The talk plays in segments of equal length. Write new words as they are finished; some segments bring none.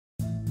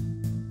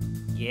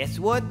Guess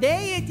what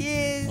day it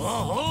is?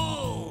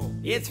 Oh-ho!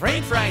 It's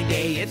French Fry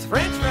Day, it's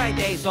French Fry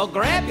Day, so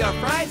grab your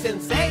fries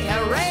and say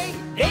hooray!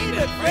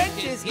 David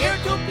French is here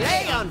to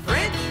play on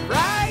French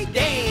Fry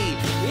Day.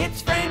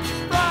 It's French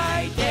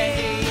Fry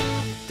Day.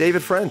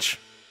 David French,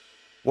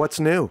 what's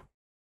new?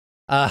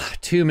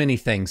 Too many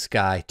things,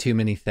 Skye, too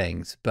many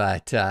things,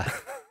 but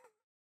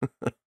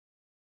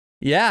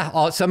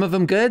yeah, some of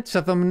them good,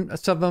 some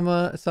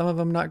of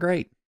them not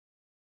great.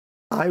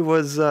 I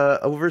was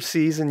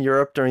overseas in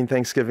Europe during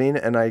Thanksgiving,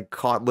 and I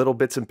caught little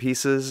bits and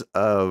pieces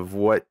of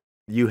what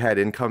you had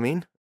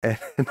incoming and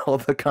all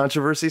the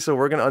controversy. So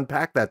we're going to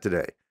unpack that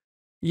today.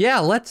 Yeah,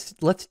 let's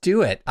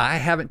do it. I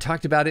haven't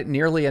talked about it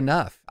nearly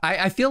enough.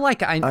 I feel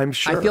like I'm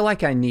sure. I feel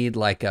like I need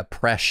like a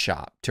press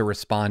shop to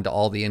respond to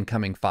all the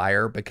incoming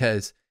fire,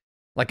 because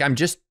like I'm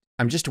just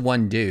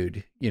one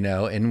dude, you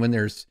know, and when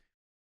there's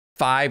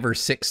 5 or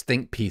 6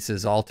 think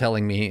pieces all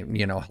telling me,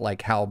 you know,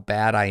 like how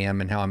bad I am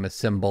and how I'm a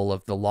symbol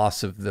of the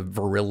loss of the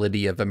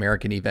virility of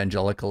American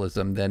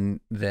evangelicalism,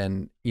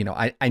 then you know,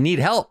 I need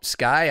help,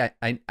 Skye.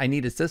 I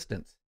need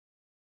assistance.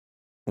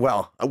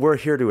 Well, we're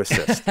here to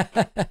assist.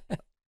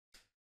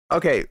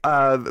 Okay,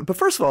 but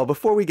first of all,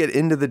 before we get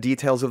into the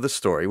details of the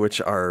story, which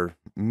are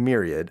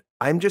myriad,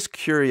 I'm just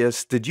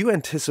curious, did you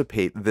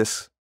anticipate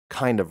this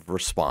kind of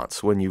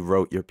response when you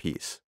wrote your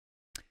piece?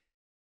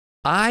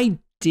 I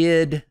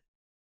did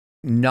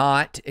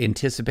not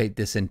anticipate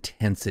this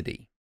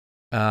intensity.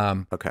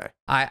 Okay.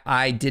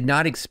 I did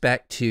not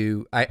expect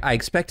to, I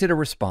expected a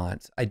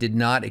response. I did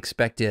not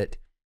expect it.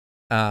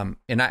 And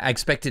I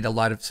expected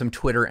some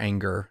Twitter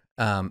anger.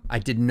 I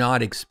did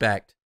not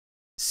expect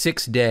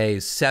 6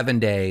 days, 7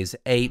 days,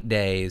 8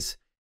 days.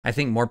 I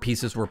think more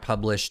pieces were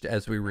published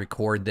as we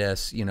record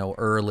this, you know,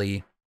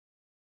 early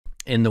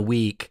in the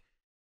week.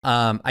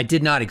 I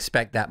did not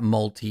expect that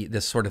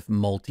this sort of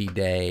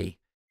multi-day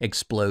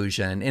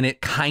explosion. And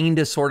it kind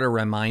of sort of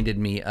reminded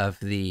me of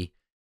the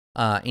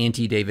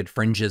anti-David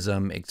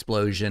Fringism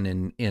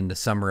explosion in the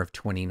summer of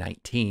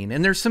 2019.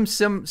 And there's some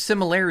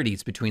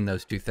similarities between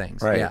those two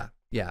things. Right.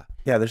 Yeah.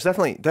 Yeah, there's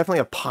definitely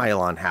a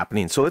pile-on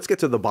happening. So let's get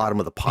to the bottom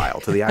of the pile,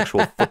 to the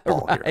actual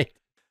football Right.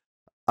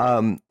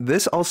 here.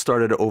 This all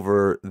started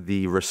over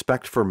the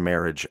Respect for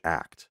Marriage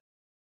Act.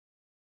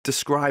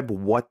 Describe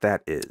what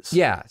that is.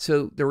 Yeah.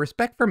 So the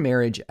Respect for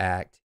Marriage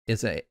Act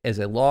is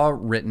a law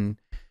written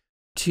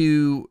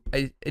to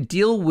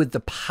deal with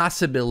the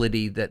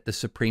possibility that the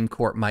Supreme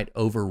Court might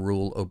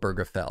overrule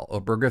Obergefell.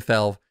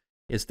 Obergefell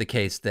is the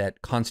case that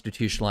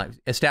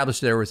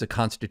established there was a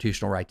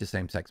constitutional right to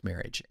same-sex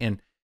marriage.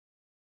 And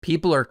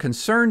people are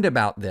concerned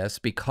about this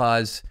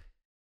because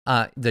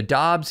the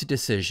Dobbs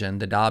decision,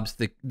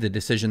 the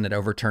decision that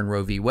overturned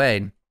Roe v.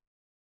 Wade,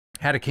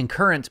 had a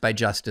concurrence by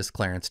Justice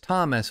Clarence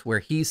Thomas, where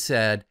he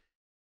said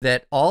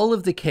that all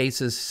of the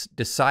cases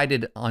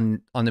decided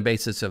on the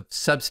basis of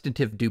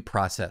substantive due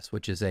process,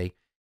 which is a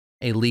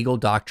legal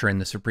doctrine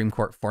the Supreme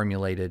Court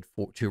formulated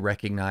to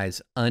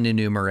recognize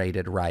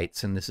unenumerated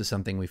rights, and this is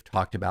something we've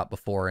talked about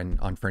before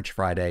on French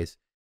Fridays,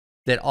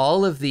 that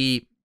all of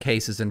the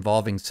cases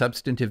involving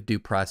substantive due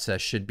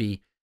process should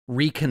be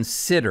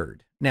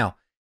reconsidered. Now,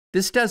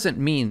 this doesn't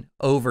mean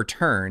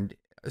overturned.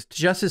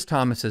 Justice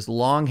Thomas has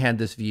long had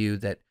this view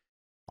that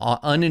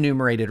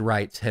unenumerated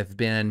rights have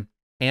been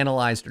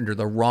analyzed under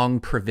the wrong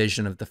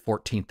provision of the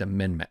 14th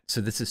Amendment. So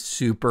this is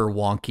super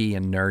wonky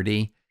and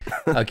nerdy.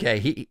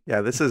 Okay.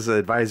 Yeah, this is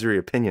advisory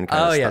opinion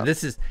kind of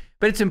stuff.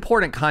 But it's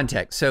important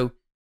context. So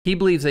he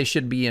believes they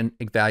should be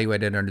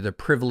evaluated under the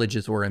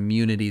privileges or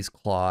immunities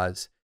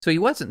clause. So he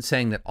wasn't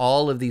saying that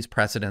all of these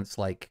precedents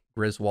like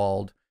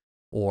Griswold,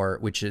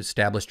 which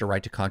established a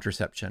right to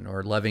contraception,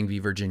 or Loving v.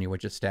 Virginia,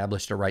 which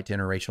established a right to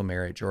interracial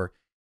marriage, or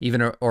even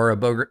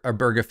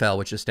Obergefell,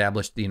 which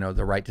established, you know,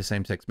 the right to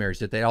same-sex marriage,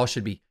 that they all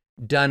should be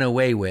done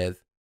away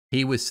with.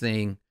 He was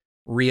saying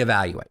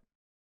reevaluate.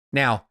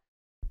 Now,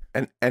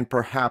 and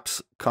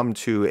perhaps come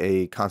to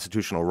a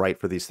constitutional right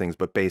for these things,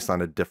 but based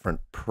on a different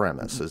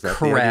premise. Is that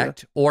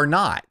correct? Or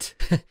not.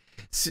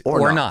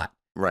 or not.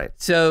 Right.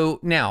 So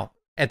now,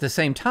 at the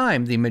same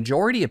time, the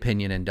majority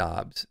opinion in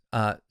Dobbs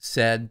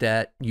said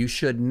that you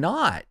should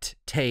not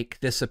take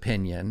this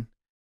opinion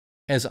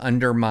as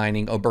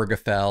undermining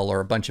Obergefell or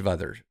a bunch of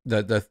others,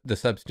 the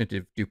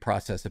substantive due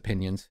process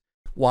opinions.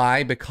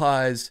 Why?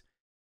 Because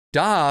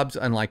Dobbs,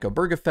 unlike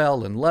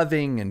Obergefell and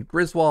Loving and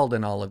Griswold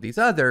and all of these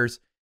others,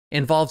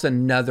 involves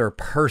another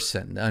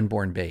person, the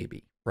unborn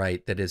baby,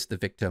 right? That is the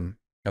victim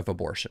of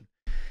abortion.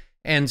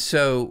 And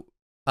so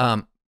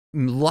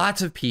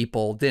lots of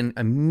people then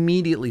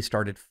immediately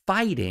started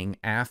fighting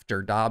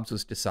after Dobbs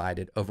was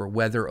decided over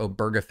whether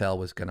Obergefell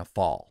was going to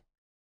fall.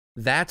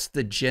 That's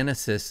the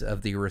genesis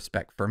of the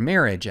Respect for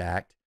Marriage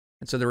Act.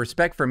 And so the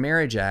Respect for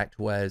Marriage Act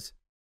was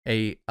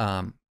a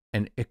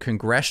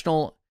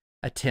congressional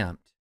attempt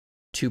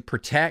to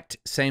protect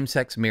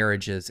same-sex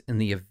marriages in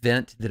the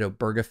event that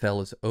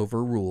Obergefell is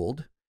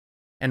overruled.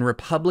 And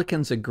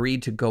Republicans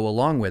agreed to go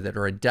along with it,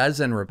 or a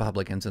dozen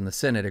Republicans in the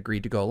Senate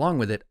agreed to go along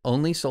with it,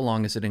 only so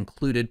long as it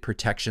included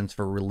protections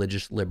for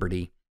religious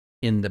liberty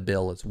in the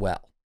bill as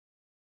well.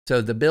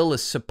 So the bill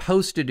is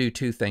supposed to do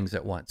two things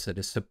at once. It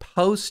is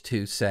supposed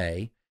to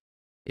say,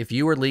 if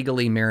you are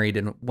legally married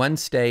in one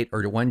state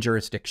or to one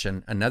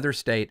jurisdiction, another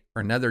state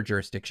or another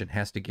jurisdiction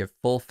has to give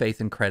full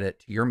faith and credit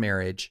to your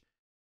marriage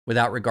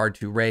without regard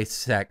to race,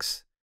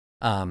 sex,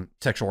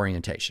 sexual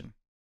orientation.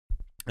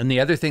 And the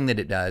other thing that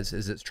it does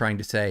is it's trying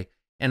to say,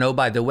 and oh,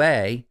 by the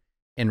way,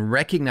 in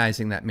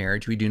recognizing that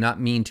marriage, we do not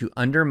mean to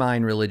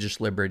undermine religious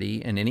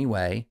liberty in any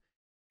way.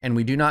 And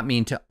we do not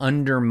mean to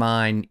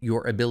undermine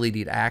your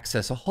ability to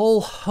access a whole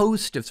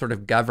host of sort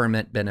of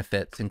government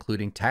benefits,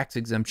 including tax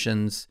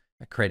exemptions,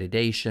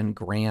 accreditation,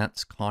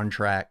 grants,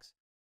 contracts,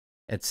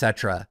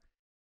 etc.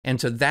 And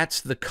so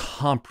that's the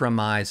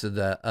compromise of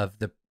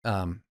the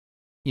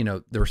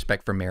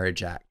Respect for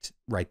Marriage Act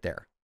right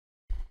there.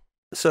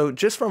 So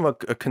just from a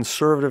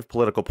conservative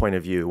political point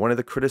of view, one of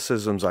the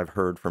criticisms I've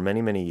heard for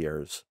many, many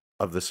years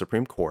of the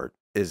Supreme Court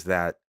is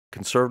that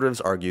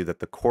conservatives argue that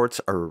the courts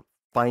are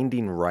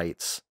finding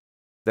rights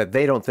that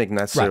they don't think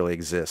necessarily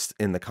exist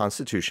in the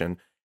Constitution.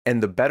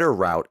 And the better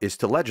route is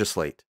to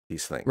legislate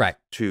these things,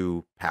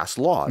 to pass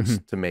laws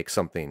to make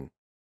something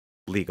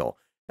legal.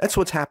 That's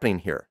what's happening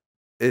here.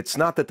 It's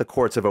not that the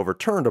courts have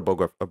overturned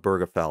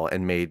Obergefell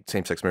and made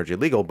same-sex marriage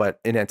illegal, but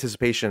in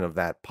anticipation of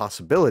that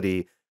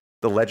possibility,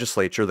 the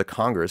legislature, the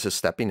Congress is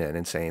stepping in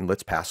and saying,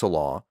 let's pass a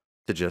law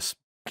to just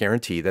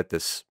guarantee that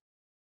this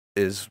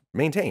is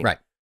maintained. Right.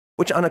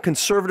 Which on a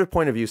conservative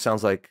point of view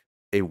sounds like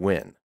a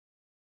win.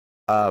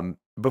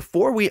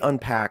 Before we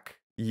unpack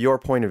your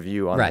point of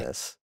view on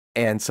this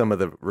and some of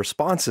the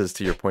responses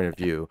to your point of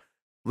view,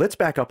 let's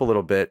back up a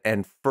little bit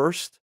and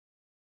first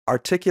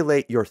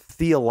articulate your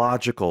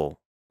theological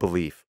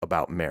belief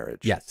about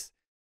marriage. Yes.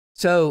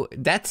 So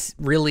that's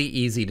really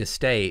easy to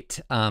state.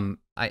 I'm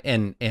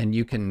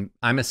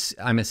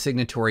a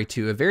signatory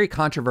to a very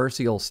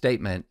controversial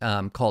statement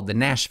called the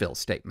Nashville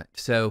Statement.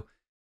 So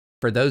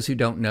for those who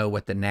don't know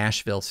what the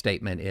Nashville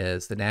Statement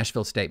is, the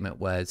Nashville Statement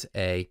was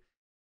a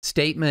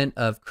statement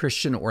of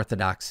Christian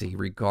orthodoxy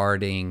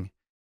regarding,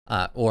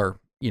 I'm not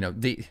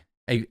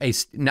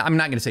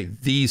going to say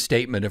the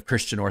statement of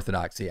Christian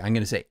orthodoxy. I'm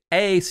going to say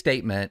a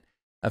statement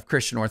of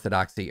Christian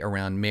orthodoxy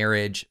around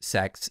marriage,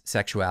 sex,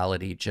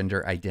 sexuality,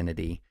 gender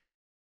identity.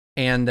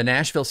 And the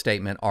Nashville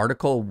Statement,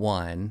 Article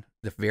 1,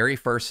 the very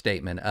first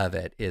statement of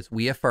it is,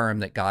 we affirm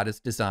that God has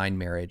designed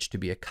marriage to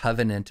be a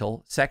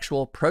covenantal,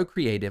 sexual,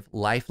 procreative,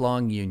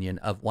 lifelong union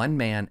of one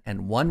man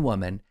and one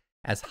woman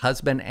as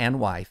husband and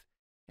wife,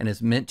 and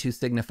is meant to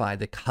signify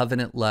the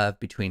covenant love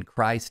between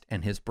Christ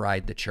and his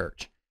bride, the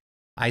church.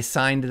 I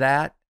signed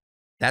that.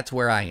 That's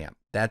where I am.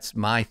 That's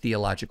my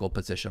theological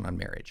position on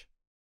marriage.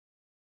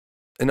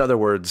 In other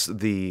words,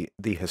 the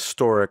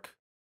historic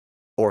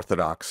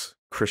Orthodox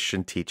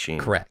Christian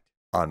teaching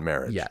on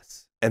marriage.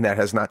 Yes. And that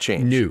has not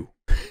changed. No.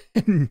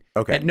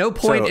 Okay. At no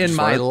point in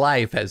my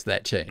life has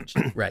that changed.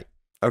 Right.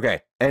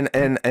 Okay. And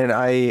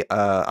I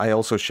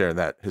also share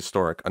that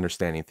historic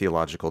understanding,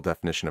 theological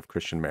definition of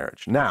Christian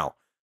marriage. Now,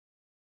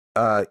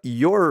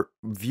 your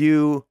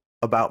view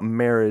about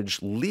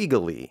marriage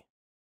legally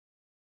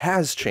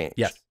has changed.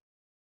 Yes.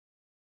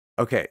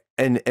 Okay.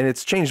 And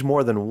it's changed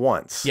more than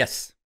once.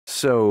 Yes.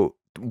 So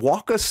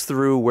walk us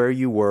through where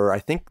you were. I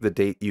think the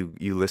date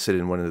you listed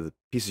in one of the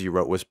pieces you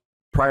wrote was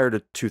prior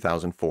to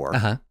 2004.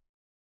 Uh-huh.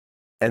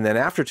 And then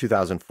after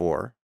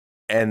 2004.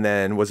 And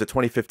then was it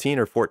 2015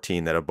 or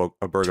 14 that Obergefell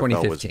was?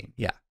 2015,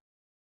 yeah.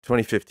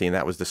 2015,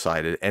 that was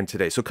decided. And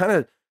today. So kind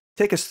of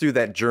take us through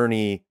that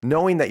journey,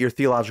 knowing that your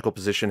theological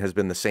position has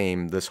been the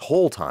same this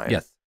whole time.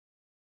 Yes.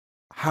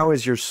 How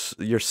has your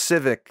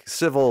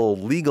civil,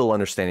 legal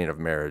understanding of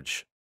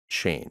marriage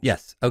changed?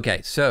 Yes.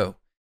 Okay. So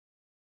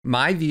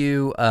my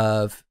view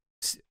of,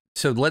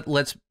 so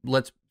let's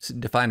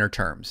define our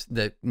terms.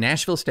 The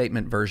Nashville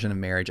Statement version of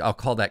marriage, I'll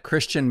call that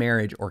Christian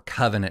marriage or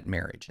covenant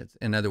marriage.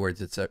 In other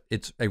words, it's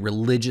a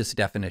religious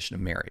definition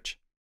of marriage.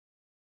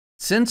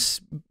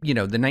 Since, the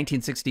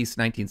 1960s,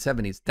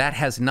 1970s, that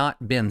has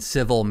not been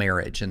civil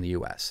marriage in the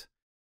U.S.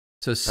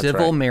 So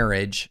civil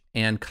marriage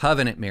and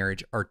covenant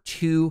marriage are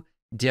two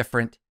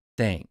different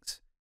things.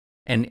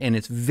 And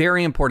it's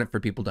very important for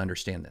people to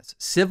understand this.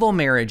 Civil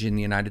marriage in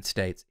the United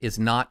States is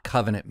not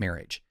covenant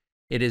marriage.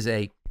 It is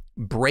a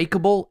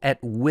breakable at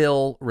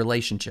will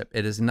relationship.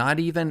 It is not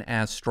even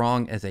as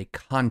strong as a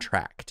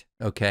contract,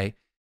 okay?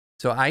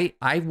 So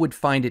I would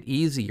find it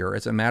easier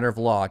as a matter of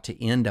law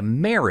to end a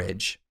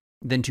marriage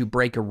than to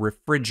break a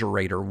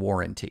refrigerator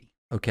warranty,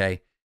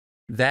 okay?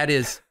 That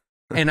is,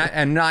 and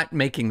I'm not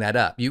making that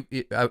up.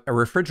 A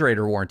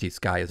refrigerator warranty,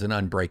 Skye, is an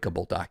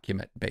unbreakable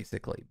document,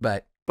 basically.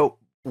 But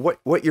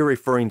what you're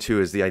referring to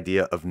is the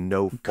idea of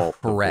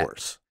no-fault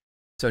divorce.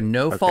 So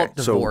no-fault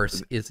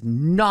divorce is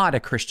not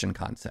a Christian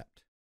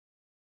concept.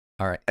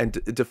 All right. And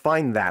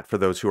define that for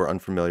those who are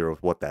unfamiliar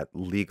with what that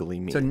legally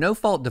means. So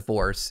no-fault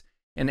divorce,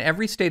 and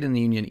every state in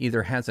the union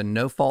either has a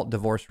no-fault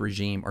divorce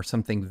regime or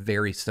something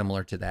very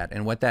similar to that.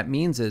 And what that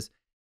means is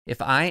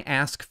if I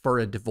ask for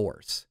a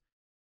divorce,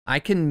 I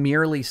can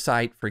merely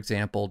cite, for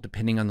example,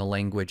 depending on the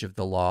language of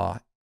the law,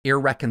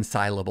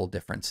 irreconcilable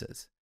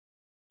differences.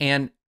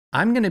 And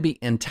I'm going to be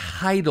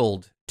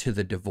entitled to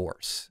the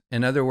divorce.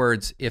 In other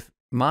words, if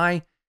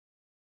my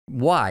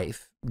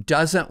wife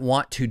doesn't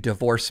want to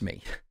divorce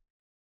me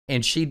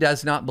and she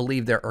does not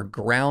believe there are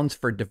grounds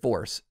for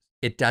divorce,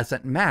 it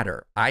doesn't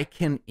matter. I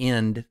can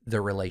end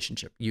the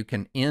relationship. You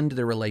can end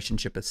the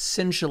relationship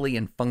essentially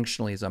and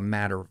functionally as a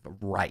matter of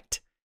right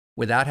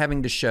without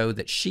having to show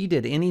that she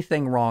did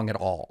anything wrong at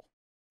all,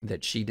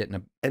 that she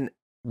didn't.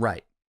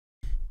 Right.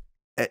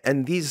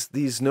 And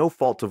these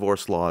no-fault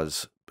divorce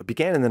laws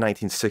began in the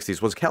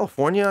 1960s. Was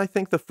California, I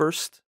think, the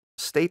first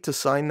state to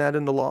sign that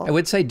into law? I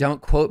would say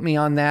don't quote me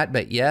on that,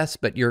 but yes,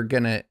 but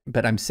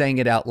I'm saying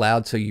it out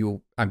loud,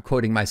 so I'm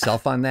quoting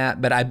myself on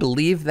that, but I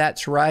believe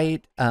that's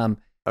right.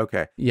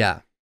 Okay.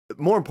 Yeah.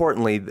 More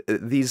importantly,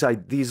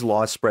 these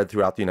laws spread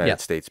throughout the United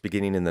States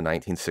beginning in the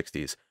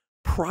 1960s.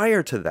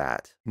 Prior to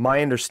that,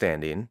 my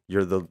understanding,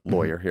 you're the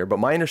lawyer here, but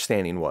my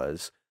understanding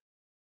was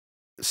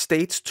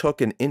states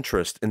took an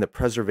interest in the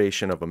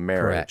preservation of a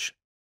marriage. Correct.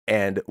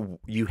 And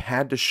you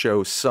had to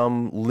show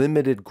some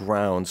limited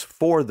grounds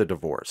for the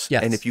divorce.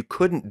 Yes. And if you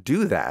couldn't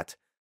do that,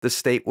 the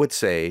state would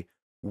say,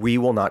 we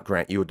will not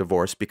grant you a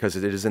divorce because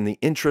it is in the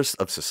interest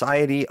of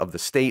society, of the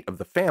state, of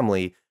the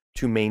family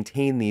to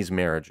maintain these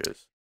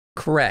marriages.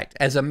 Correct.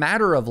 As a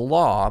matter of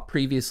law,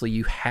 previously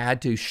you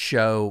had to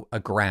show a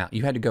ground.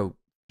 You had to go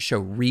show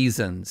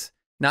reasons,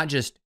 not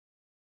just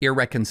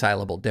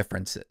irreconcilable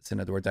differences. In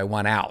other words, I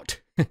want out.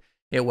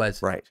 It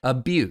was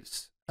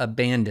abuse,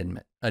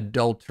 abandonment,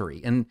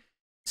 adultery. And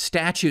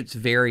statutes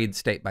varied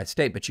state by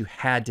state, but you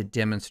had to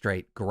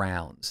demonstrate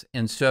grounds.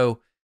 And so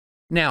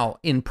now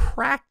in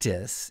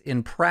practice,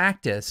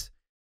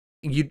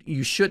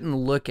 you shouldn't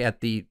look at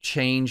the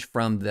change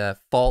from the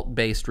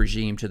fault-based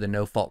regime to the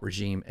no-fault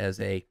regime as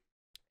a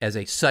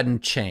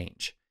sudden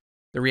change.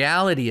 The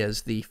reality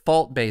is the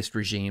fault-based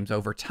regimes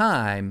over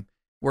time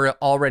were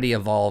already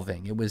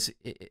evolving. It was,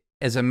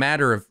 as a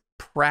matter of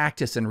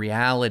practice and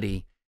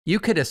reality, you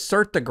could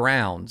assert the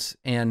grounds,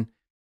 and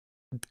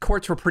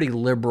courts were pretty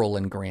liberal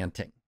in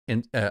granting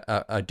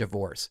a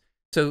divorce.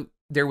 So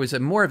there was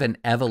more of an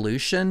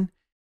evolution,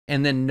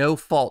 and then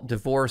no-fault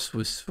divorce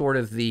was sort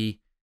of the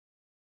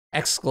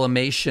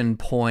exclamation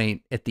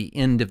point at the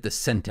end of the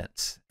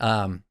sentence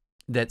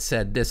that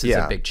said, this is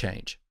a big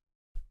change.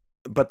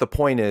 But the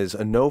point is,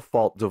 a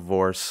no-fault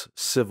divorce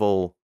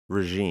civil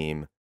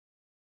regime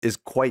is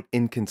quite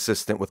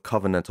inconsistent with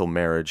covenantal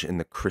marriage in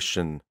the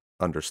Christian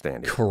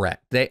understanding.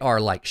 Correct. They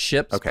are like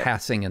ships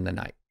passing in the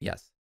night.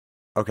 Yes.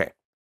 Okay.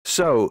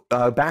 So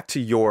back to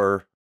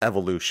your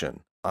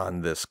evolution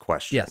on this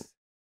question. Yes.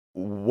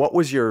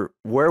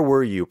 Where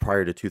were you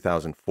prior to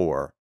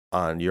 2004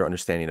 on your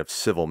understanding of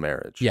civil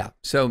marriage? Yeah.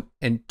 So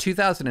in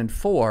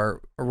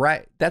 2004,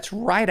 that's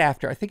right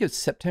after, I think it was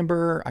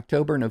September,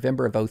 October,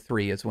 November of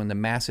 2003 is when the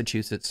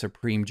Massachusetts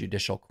Supreme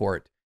Judicial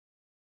Court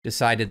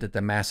decided that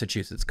the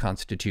Massachusetts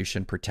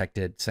Constitution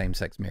protected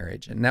same-sex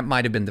marriage. And that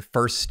might have been the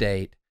first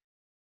state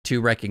to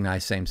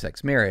recognize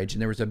same-sex marriage.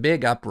 And there was a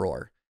big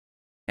uproar.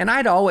 And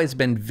I'd always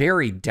been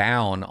very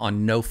down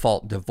on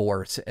no-fault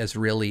divorce as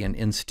really an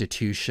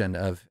institution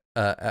of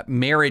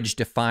marriage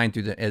defined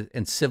through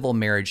and civil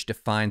marriage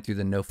defined through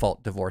the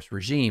no-fault divorce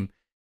regime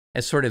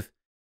as sort of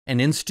an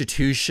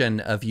institution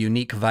of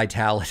unique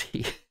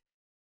vitality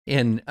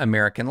in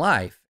American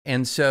life.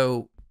 And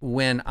so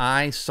when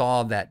I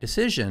saw that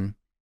decision,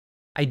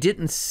 I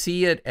didn't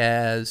see it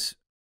as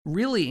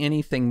really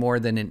anything more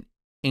than an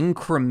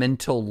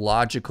incremental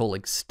logical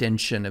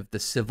extension of the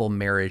civil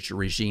marriage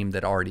regime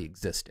that already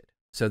existed.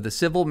 So the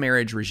civil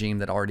marriage regime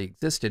that already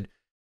existed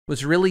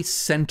was really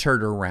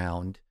centered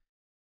around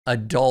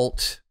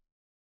adult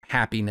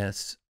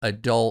happiness,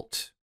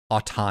 adult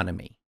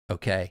autonomy,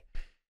 okay?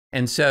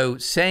 And so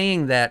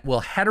saying that,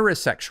 well,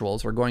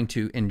 heterosexuals are going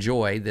to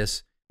enjoy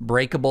this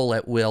breakable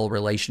at will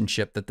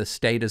relationship that the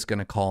state is going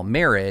to call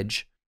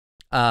marriage,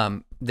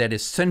 that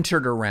is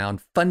centered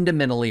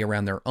fundamentally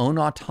around their own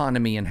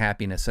autonomy and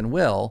happiness and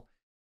will,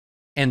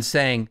 and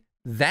saying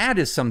that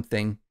is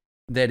something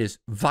that is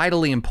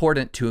vitally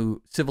important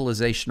to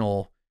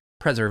civilizational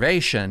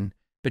preservation,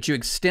 but you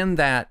extend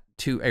that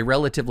to a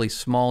relatively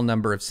small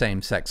number of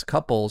same-sex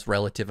couples,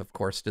 relative, of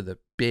course, to the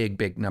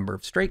big number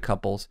of straight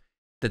couples,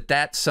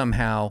 that's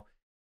somehow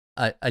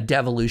a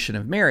devolution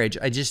of marriage.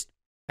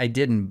 I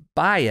didn't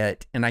buy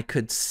it, and I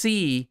could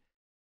see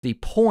the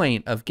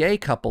point of gay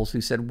couples who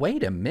said,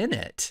 wait a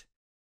minute,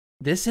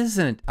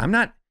 I'm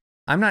not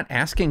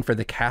asking for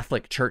the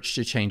Catholic Church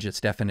to change its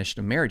definition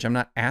of marriage. I'm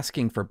not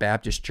asking for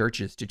Baptist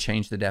churches to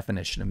change the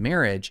definition of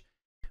marriage.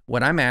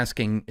 What I'm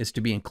asking is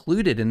to be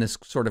included in this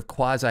sort of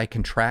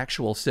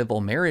quasi-contractual civil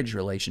marriage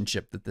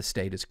relationship that the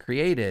state has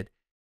created.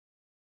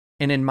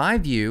 And in my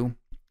view,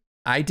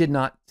 I did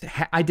not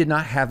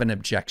have an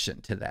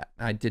objection to that.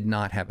 I did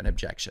not have an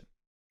objection.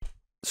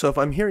 So if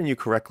I'm hearing you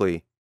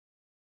correctly,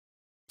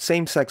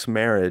 same-sex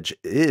marriage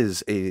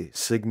is a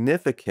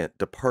significant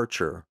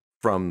departure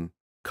from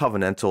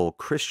covenantal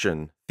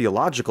Christian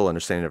theological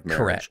understanding of marriage.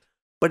 Correct.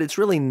 But it's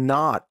really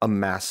not a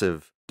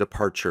massive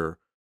departure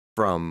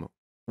from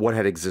what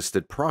had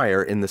existed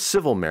prior in the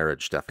civil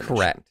marriage definition.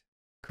 Correct.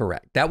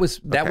 Correct. That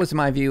was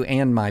my view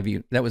and my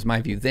view. That was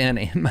my view then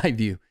and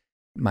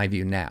my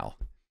view now.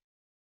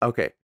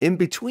 Okay. In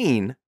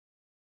between,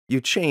 you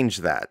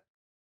changed that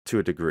to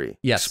a degree.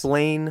 Yes.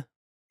 Explain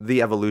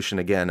the evolution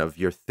again of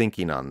your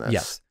thinking on this.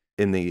 Yes.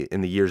 In the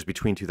years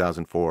between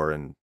 2004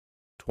 and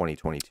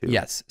 2022.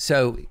 Yes.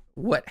 So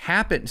what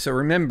happened? So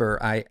remember,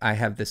 I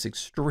have this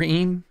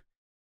extreme.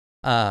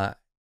 I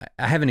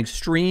have an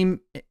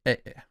extreme.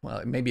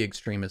 Well, maybe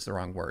extreme is the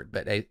wrong word,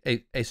 but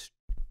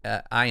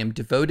I am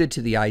devoted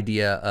to the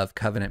idea of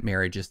covenant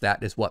marriages.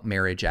 That is what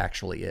marriage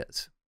actually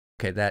is.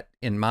 Okay, that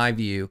in my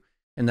view,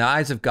 in the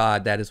eyes of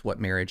God, that is what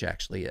marriage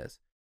actually is.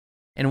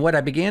 And what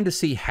I began to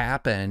see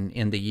happen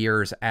in the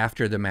years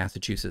after the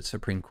Massachusetts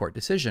Supreme Court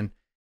decision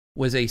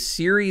was a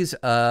series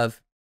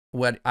of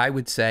what I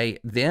would say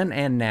then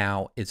and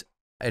now is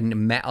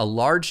a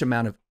large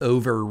amount of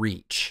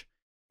overreach,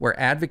 where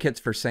advocates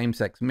for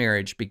same-sex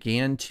marriage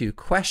began to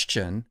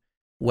question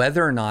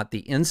whether or not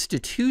the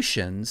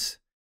institutions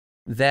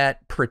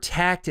that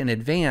protect and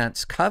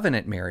advance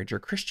covenant marriage or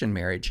Christian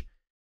marriage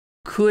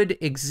could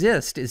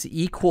exist as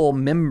equal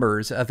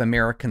members of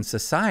American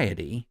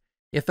society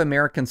if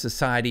American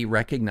society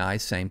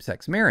recognized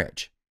same-sex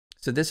marriage.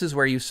 So this is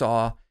where you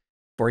saw,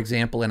 for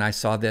example, and I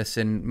saw this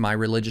in my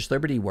religious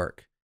liberty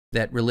work,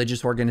 that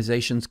religious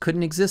organizations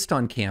couldn't exist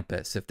on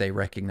campus if they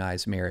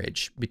recognized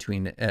marriage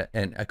between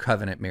a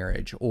covenant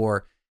marriage,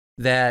 or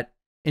that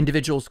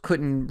individuals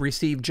couldn't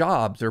receive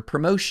jobs or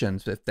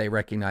promotions if they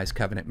recognized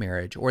covenant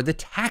marriage, or the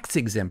tax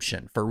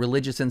exemption for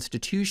religious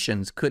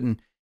institutions couldn't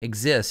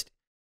exist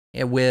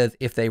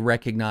if they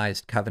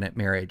recognized covenant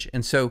marriage.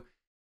 And so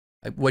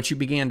what you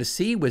began to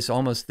see was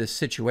almost this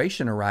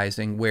situation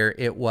arising where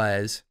it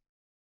was,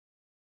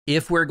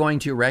 if we're going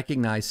to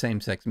recognize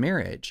same-sex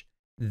marriage,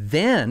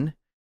 then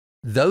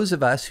those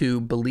of us who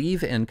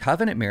believe in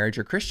covenant marriage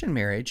or Christian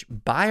marriage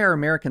by our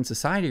American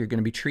society are going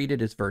to be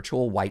treated as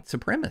virtual white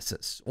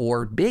supremacists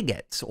or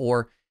bigots,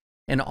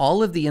 and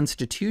all of the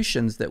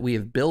institutions that we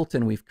have built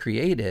and we've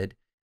created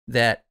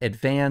that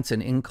advance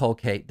and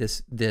inculcate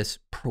this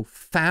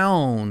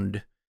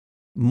profound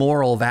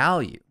moral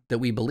value that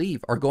we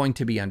believe are going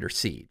to be under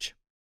siege.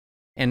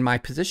 And my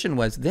position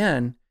was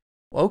then,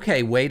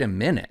 okay, wait a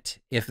minute.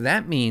 If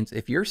that means,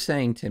 if you're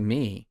saying to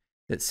me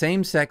that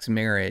same-sex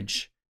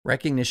marriage,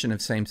 recognition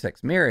of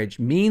same-sex marriage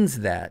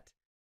means that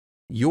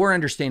your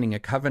understanding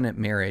of covenant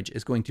marriage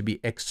is going to be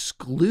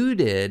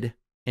excluded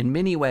in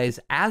many ways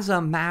as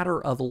a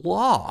matter of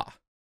law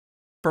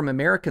from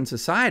American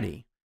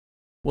society,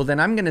 well,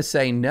 then I'm going to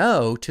say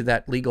no to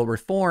that legal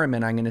reform,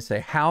 and I'm going to say,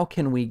 how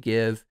can we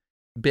give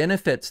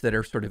benefits that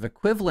are sort of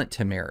equivalent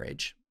to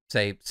marriage,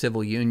 say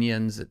civil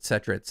unions, et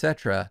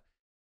cetera,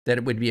 that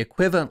it would be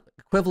equivalent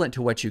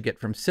to what you get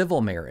from civil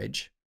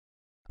marriage,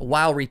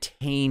 while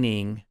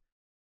retaining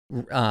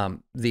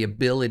the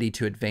ability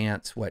to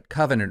advance what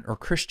covenant or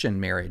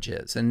Christian marriage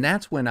is. And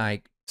that's when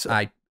I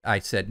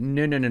said,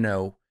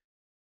 no,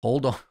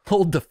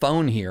 hold the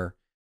phone here.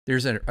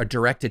 There's a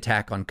direct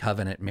attack on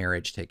covenant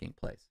marriage taking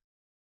place.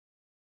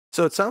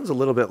 So it sounds a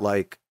little bit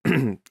like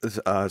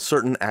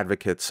certain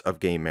advocates of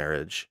gay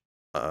marriage,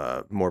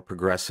 more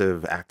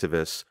progressive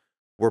activists,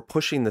 were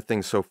pushing the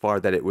thing so far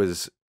that it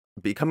was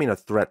becoming a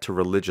threat to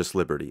religious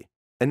liberty,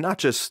 and not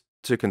just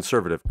to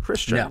conservative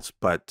Christians,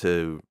 but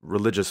to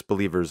religious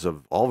believers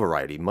of all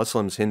variety,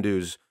 Muslims,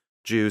 Hindus,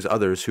 Jews,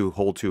 others who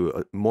hold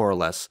to more or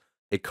less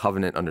a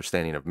covenant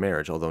understanding of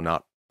marriage, although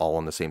not all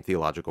on the same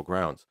theological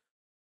grounds.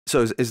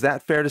 So is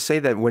that fair to say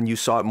that when you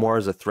saw it more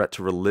as a threat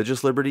to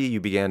religious liberty, you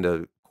began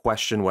to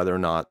question whether or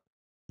not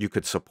you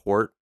could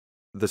support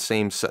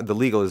the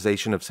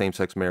legalization of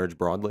same-sex marriage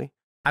broadly?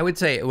 I would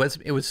say it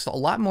was a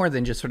lot more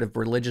than just sort of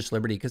religious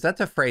liberty, because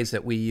that's a phrase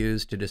that we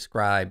use to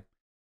describe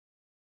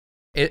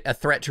a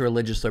threat to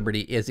religious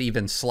liberty is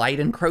even slight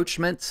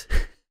encroachments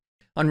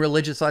on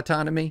religious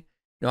autonomy.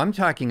 No, I'm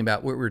talking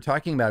about what we're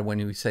talking about when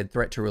we said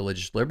threat to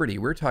religious liberty.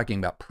 We're talking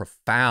about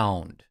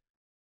profound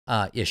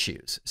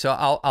issues. So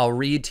I'll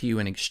read to you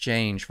an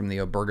exchange from the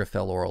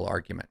Obergefell oral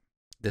argument.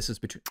 This is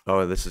between. Oh,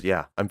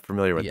 I'm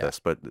familiar with this,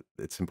 but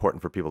it's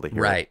important for people to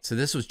hear. Right. So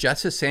this was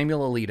Justice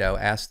Samuel Alito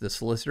asked the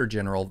Solicitor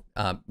General,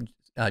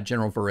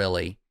 General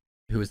Verrilli,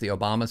 who was the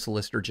Obama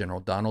Solicitor General,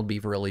 Donald B.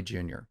 Verrilli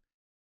Jr.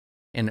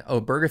 In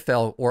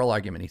Obergefell oral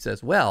argument, he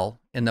says, well,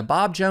 in the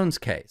Bob Jones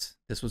case,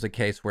 this was a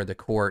case where the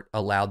court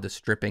allowed the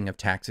stripping of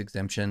tax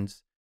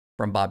exemptions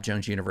from Bob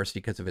Jones University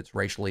because of its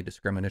racially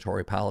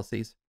discriminatory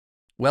policies.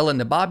 Well, in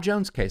the Bob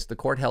Jones case, the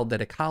court held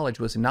that a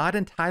college was not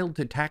entitled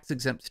to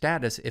tax-exempt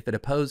status if it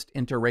opposed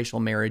interracial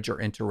marriage or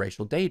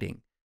interracial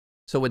dating.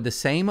 So would the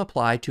same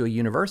apply to a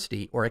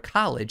university or a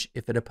college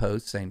if it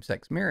opposed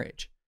same-sex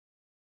marriage?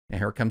 And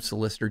here comes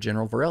Solicitor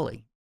General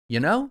Verrilli. You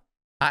know,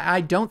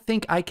 I don't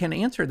think I can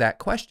answer that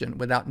question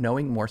without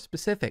knowing more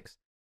specifics,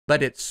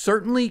 but it's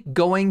certainly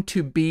going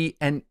to be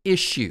an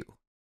issue.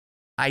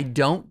 I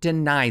don't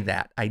deny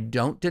that. I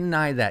don't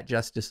deny that,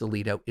 Justice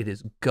Alito. It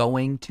is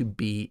going to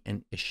be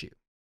an issue.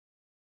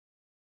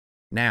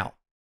 Now,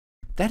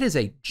 that is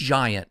a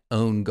giant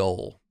own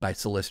goal by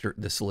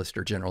the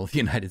Solicitor General of the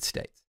United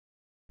States,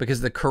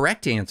 Because the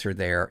correct answer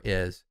there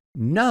is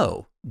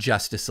no,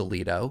 Justice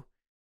Alito.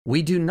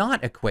 We do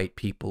not equate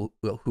people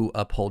who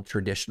uphold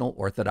traditional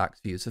Orthodox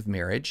views of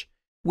marriage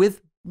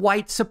with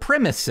white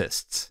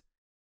supremacists.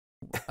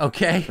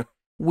 Okay?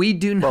 We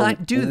do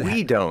not do that.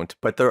 We don't,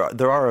 but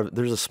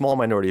there's a small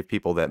minority of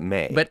people that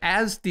may. But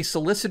as the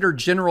Solicitor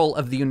General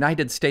of the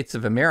United States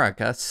of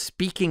America,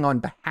 speaking on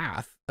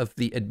behalf of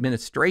the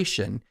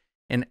administration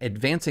and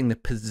advancing the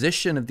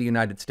position of the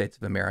United States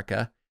of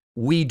America,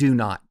 we do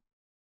not.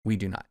 We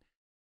do not.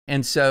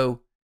 And so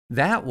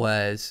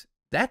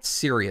that's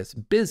serious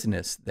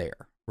business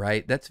there,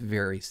 right? That's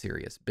very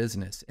serious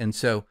business. And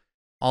so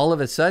all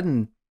of a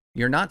sudden,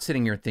 you're not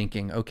sitting here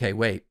thinking, okay,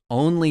 wait,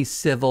 only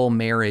civil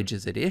marriage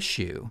is at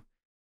issue.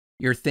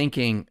 You're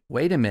thinking,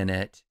 wait a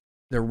minute,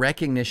 the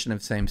recognition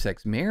of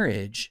same-sex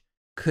marriage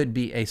could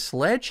be a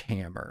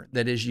sledgehammer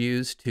that is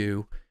used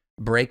to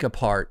break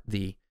apart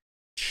the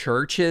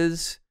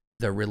churches,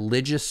 the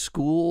religious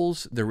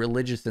schools, the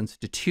religious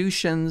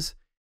institutions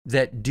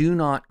that do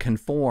not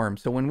conform.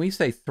 So when we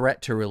say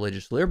threat to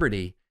religious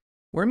liberty,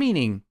 we're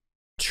meaning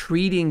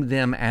treating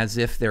them as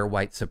if they're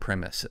white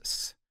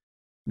supremacists.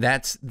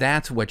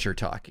 That's what you're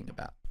talking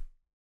about.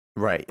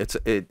 Right.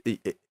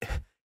 It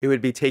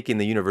would be taking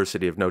the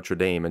University of Notre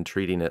Dame and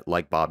treating it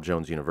like Bob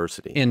Jones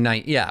University.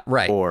 Yeah,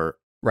 right. Or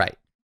right.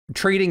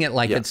 Treating it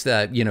like it's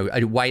a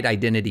white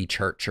identity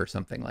church or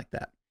something like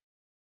that.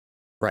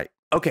 Right.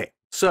 Okay.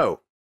 So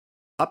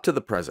up to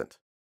the present,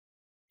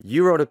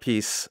 you wrote a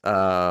piece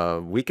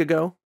a week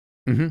ago,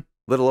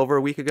 little over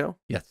a week ago.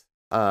 Yes.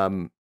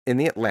 In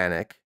the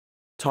Atlantic,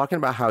 talking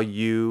about how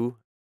you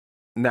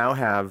now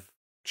have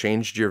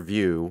changed your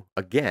view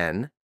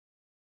again,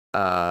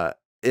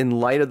 in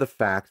light of the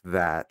fact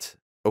that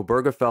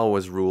Obergefell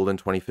was ruled in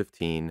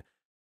 2015.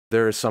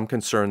 There is some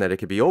concern that it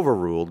could be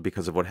overruled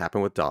because of what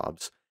happened with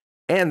Dobbs,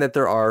 and that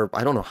there are,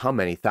 I don't know how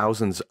many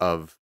thousands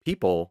of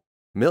people,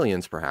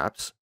 millions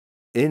perhaps,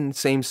 in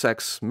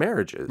same-sex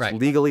marriages,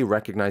 legally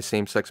recognized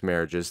same-sex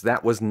marriages.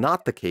 That was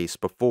not the case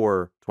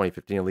before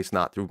 2015, at least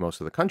not through most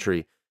of the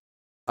country.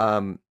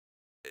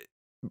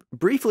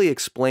 Briefly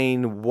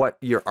explain what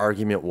your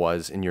argument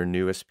was in your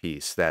newest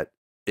piece that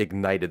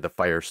ignited the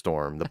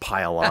firestorm, the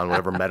pile-on,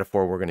 whatever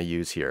metaphor we're going to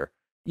use here.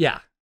 Yeah.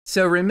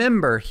 So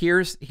remember,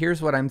 here's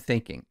what I'm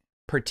thinking.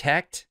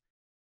 Protect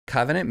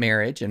covenant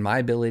marriage and my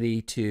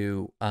ability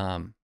to,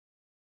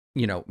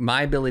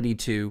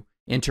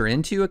 enter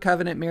into a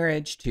covenant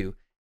marriage, to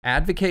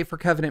advocate for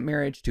covenant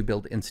marriage, to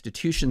build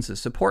institutions that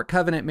support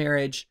covenant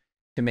marriage,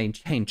 to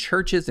maintain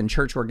churches and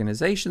church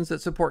organizations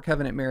that support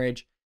covenant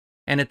marriage.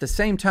 And at the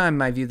same time,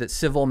 my view that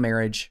civil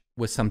marriage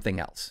was something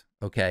else,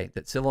 okay?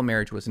 That civil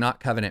marriage was not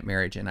covenant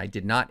marriage, and I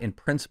did not, in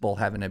principle,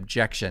 have an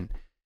objection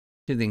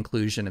to the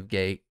inclusion of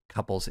gay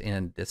couples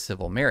in this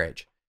civil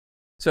marriage.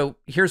 So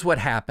here's what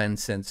happened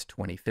since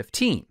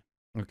 2015,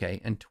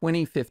 okay? In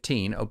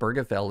 2015,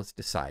 Obergefell is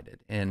decided,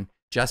 and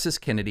Justice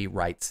Kennedy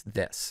writes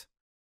this: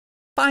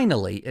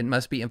 finally, it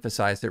must be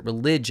emphasized that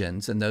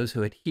religions and those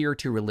who adhere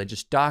to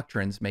religious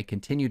doctrines may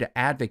continue to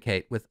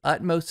advocate with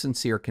utmost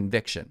sincere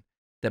conviction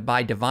that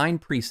by divine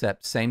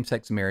precept,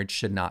 same-sex marriage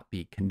should not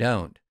be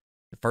condoned.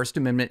 The First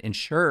Amendment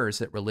ensures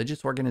that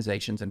religious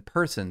organizations and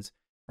persons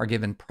are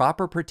given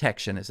proper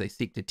protection as they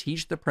seek to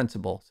teach the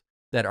principles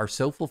that are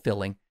so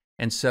fulfilling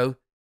and so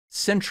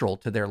central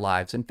to their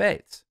lives and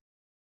faiths.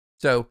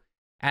 So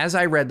as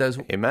I read those,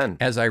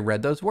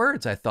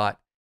 words, I thought,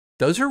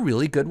 those are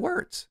really good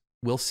words.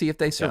 We'll see if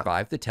they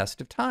survive the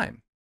test of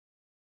time.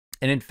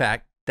 And in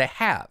fact, they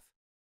have.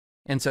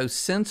 And so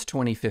since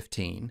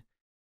 2015,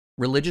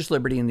 religious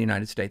liberty in the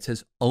United States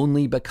has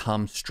only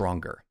become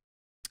stronger.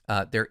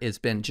 There has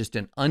been just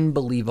an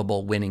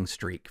unbelievable winning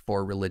streak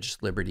for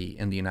religious liberty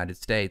in the United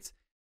States,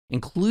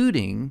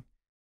 including...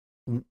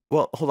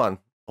 Well, hold on.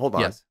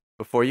 Yes.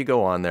 Before you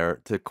go on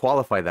there, to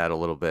qualify that a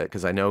little bit,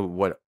 because I know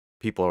what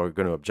people are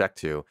going to object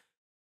to,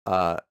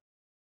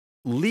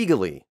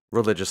 legally,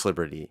 religious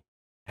liberty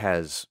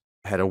has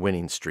had a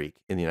winning streak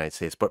in the United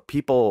States, but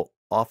people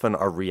often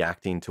are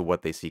reacting to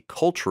what they see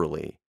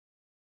culturally,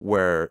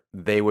 where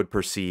they would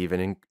perceive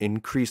an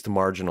increased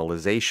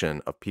marginalization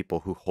of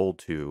people who hold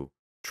to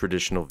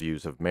traditional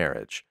views of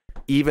marriage.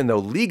 Even though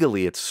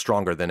legally it's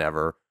stronger than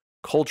ever,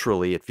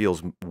 culturally it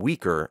feels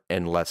weaker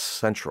and less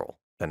central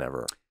than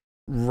ever.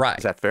 Right.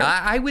 Is that fair?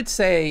 I would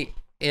say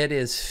it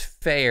is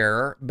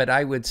fair, but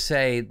I would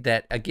say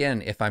that,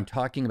 again, if I'm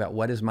talking about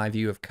what is my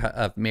view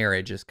of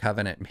marriage as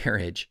covenant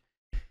marriage,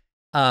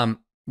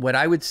 what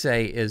I would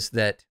say is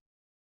that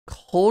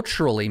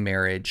culturally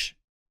marriage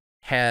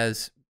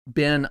has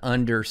been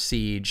under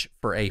siege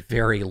for a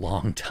very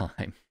long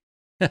time.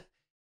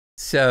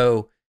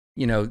 So,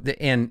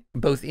 and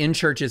both in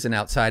churches and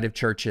outside of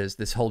churches,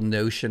 this whole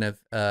notion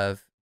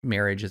of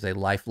marriage as a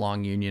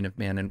lifelong union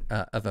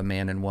of a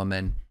man and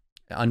woman,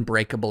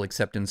 unbreakable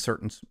except in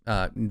certain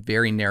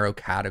very narrow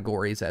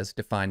categories as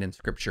defined in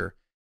Scripture,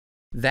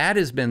 that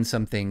has been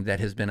something that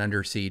has been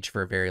under siege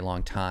for a very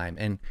long time.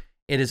 And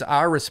it is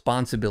our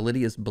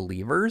responsibility as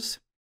believers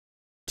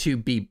to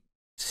be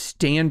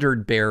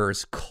standard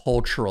bearers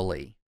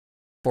culturally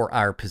for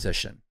our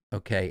position,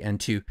 okay? And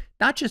to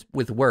not just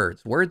with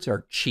words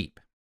are cheap,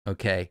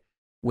 okay?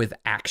 With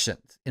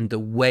actions in the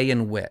way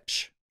in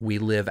which we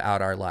live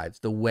out our lives,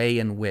 the way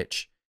in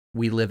which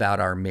we live out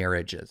our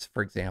marriages,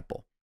 for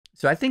example.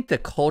 So I think the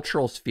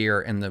cultural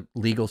sphere and the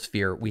legal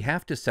sphere, we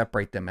have to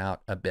separate them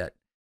out a bit.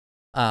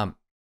 The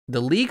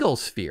legal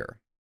sphere,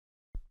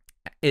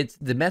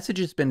 the message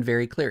has been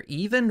very clear.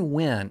 Even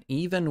when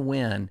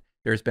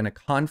there's been a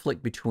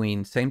conflict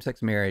between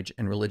same-sex marriage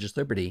and religious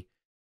liberty,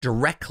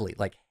 directly,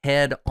 like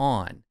head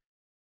on,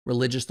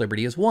 religious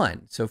liberty is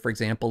won. So, for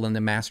example, in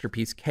the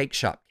Masterpiece Cake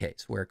Shop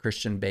case, where a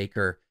Christian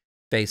baker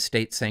faced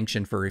state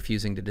sanction for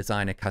refusing to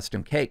design a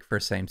custom cake for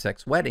a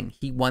same-sex wedding,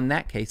 he won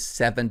that case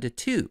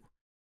 7-2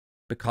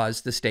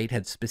 because the state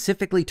had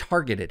specifically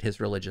targeted his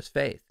religious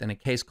faith. In a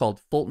case called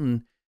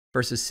Fulton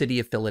versus City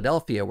of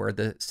Philadelphia, where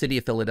the City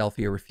of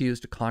Philadelphia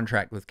refused to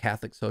contract with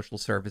Catholic Social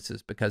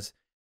Services because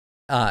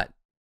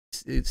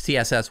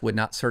CSS would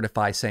not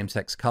certify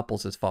same-sex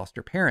couples as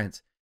foster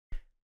parents.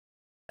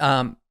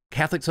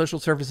 Catholic Social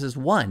Services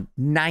won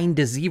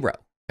 9-0.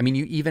 I mean,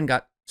 you even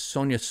got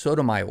Justice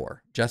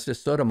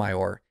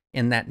Sotomayor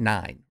in that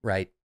 9,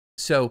 right?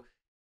 So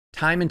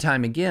time and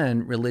time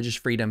again, religious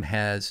freedom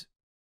has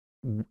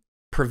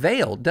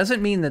prevailed.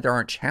 Doesn't mean that there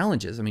aren't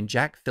challenges. I mean,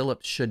 Jack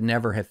Phillips should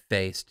never have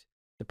faced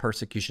the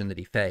persecution that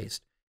he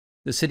faced.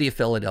 The City of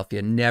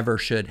Philadelphia never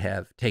should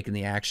have taken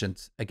the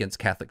actions against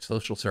Catholic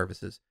Social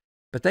Services,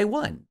 but they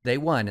won. They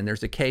won. And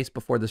there's a case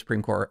before the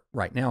Supreme Court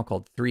right now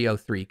called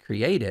 303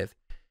 Creative,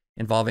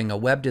 involving a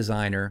web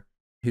designer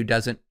who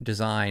doesn't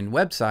design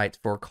websites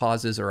for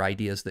causes or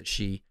ideas that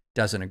she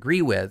doesn't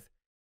agree with.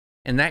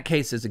 And that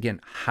case is,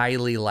 again,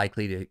 highly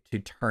likely to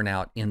turn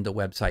out in the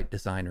website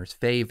designer's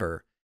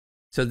favor.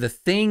 So the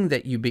thing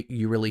that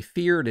you really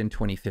feared in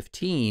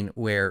 2015,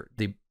 where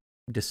the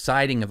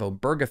deciding of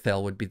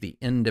Obergefell would be the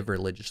end of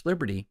religious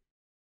liberty,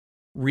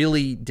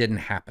 really didn't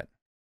happen.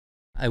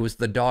 It was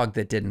the dog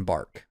that didn't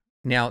bark.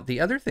 Now, the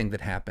other thing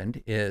that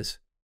happened is,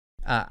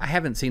 I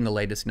haven't seen the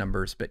latest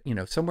numbers, but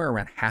somewhere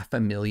around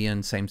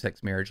 500,000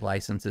 same-sex marriage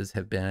licenses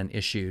have been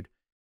issued.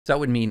 So that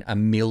would mean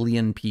 1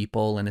 million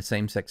people in a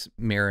same-sex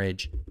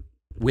marriage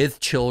with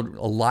children,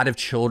 a lot of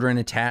children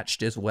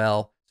attached as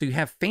well. So you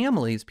have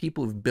families,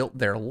 people who've built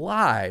their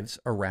lives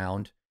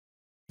around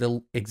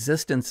the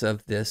existence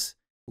of this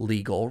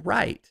legal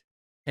right.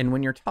 And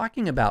when you're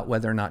talking about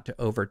whether or not to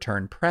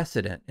overturn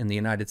precedent in the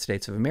United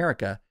States of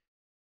America,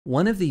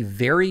 one of the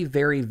very,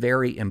 very,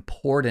 very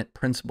important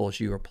principles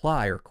you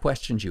apply or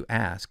questions you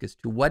ask is,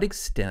 to what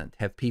extent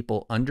have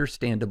people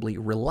understandably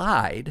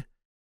relied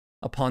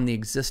upon the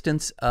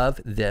existence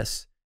of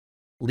this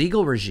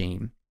legal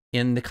regime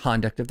in the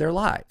conduct of their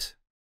lives?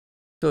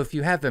 So if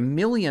you have 1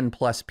 million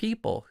plus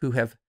people who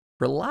have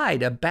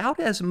relied about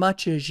as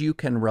much as you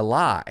can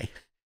rely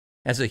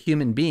as a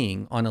human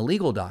being on a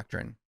legal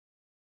doctrine,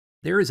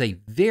 there is a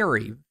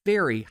very,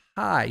 very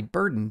high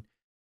burden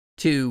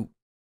to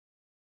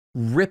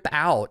rip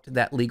out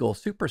that legal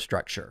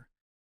superstructure.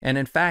 And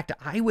in fact,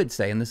 I would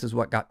say, and this is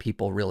what got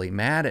people really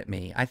mad at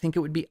me, I think it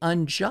would be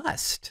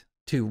unjust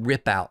to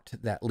rip out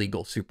that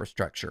legal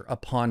superstructure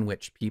upon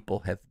which people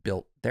have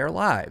built their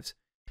lives.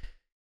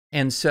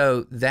 And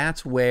so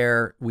that's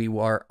where we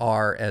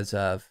are as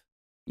of,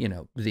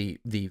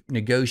 the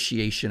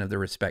negotiation of the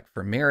Respect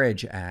for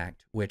Marriage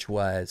Act, which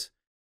was,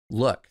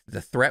 look,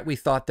 the threat we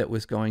thought that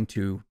was going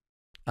to,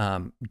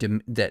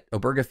 that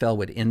Obergefell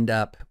would end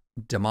up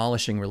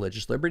demolishing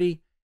religious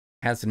liberty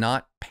has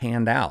not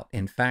panned out.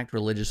 In fact,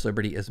 religious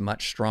liberty is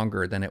much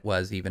stronger than it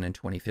was even in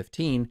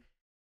 2015.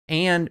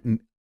 And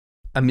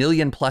 1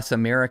 million plus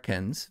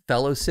Americans,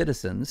 fellow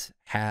citizens,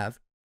 have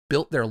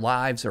built their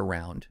lives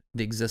around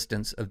the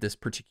existence of this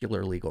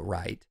particular legal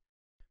right.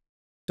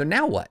 So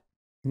now what?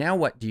 Now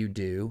what do you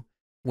do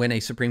when a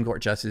Supreme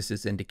Court justice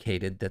has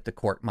indicated that the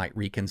court might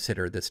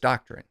reconsider this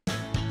doctrine?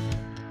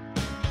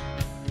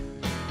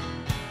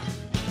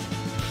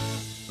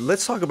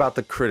 Let's talk about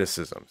the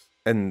criticisms.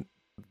 And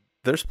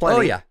there's plenty.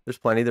 Oh, yeah. There's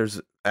plenty. There's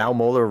Al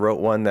Mohler wrote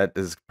one that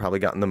has probably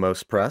gotten the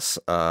most press.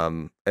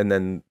 And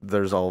then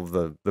there's all of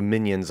the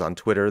minions on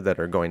Twitter that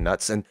are going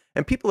nuts. And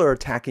people are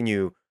attacking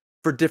you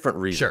for different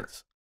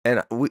reasons.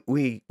 Sure. And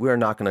we are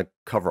not going to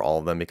cover all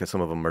of them because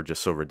some of them are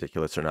just so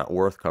ridiculous they're not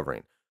worth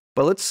covering.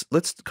 But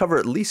let's cover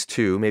at least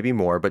 2, maybe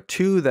more, but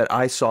 2 that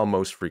I saw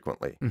most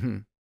frequently. Mm-hmm.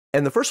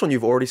 And the first one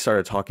you've already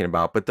started talking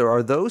about, but there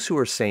are those who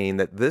are saying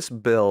that this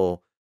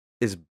bill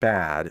is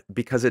bad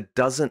because it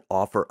doesn't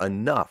offer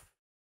enough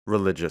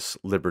religious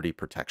liberty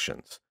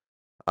protections.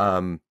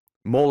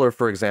 Mohler,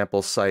 for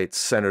example, cites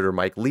Senator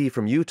Mike Lee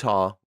from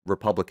Utah,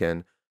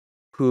 Republican,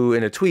 who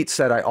in a tweet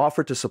said, "I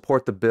offered to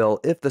support the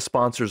bill if the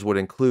sponsors would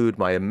include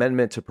my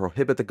amendment to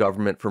prohibit the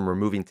government from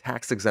removing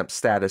tax-exempt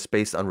status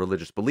based on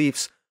religious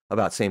beliefs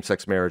about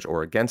same-sex marriage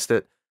or against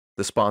it.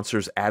 The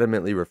sponsors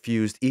adamantly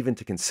refused even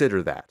to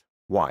consider that.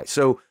 Why?"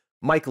 So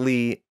Mike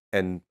Lee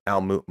and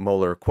Al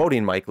Mohler,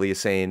 quoting Mike Lee, is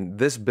saying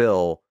this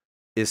bill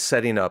is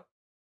setting up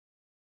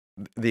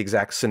the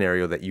exact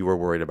scenario that you were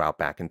worried about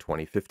back in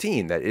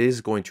 2015, that it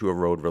is going to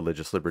erode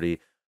religious liberty.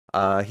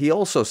 He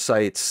also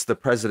cites the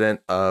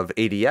president of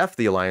ADF,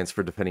 the Alliance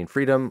for Defending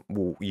Freedom.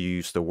 You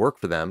used to work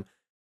for them,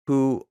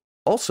 who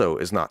also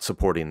is not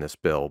supporting this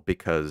bill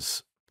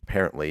because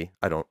apparently,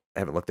 I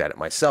haven't looked at it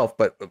myself,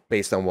 but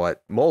based on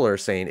what Mueller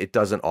is saying, it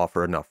doesn't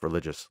offer enough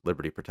religious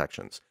liberty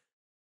protections.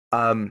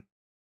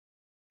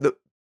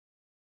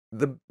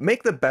 The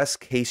make the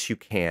best case you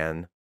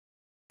can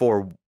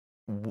for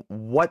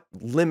what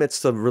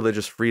limits of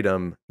religious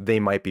freedom they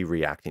might be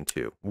reacting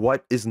to.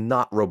 What is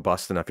not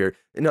robust enough here?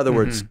 In other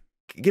words,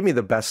 give me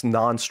the best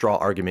non-straw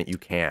argument you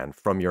can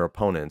from your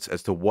opponents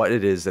as to what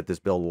it is that this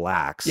bill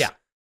lacks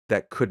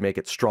that could make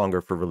it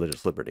stronger for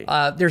religious liberty.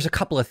 There's a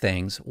couple of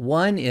things.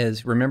 One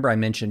is, remember I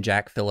mentioned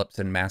Jack Phillips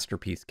and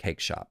Masterpiece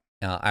Cake Shop.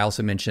 I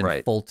also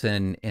mentioned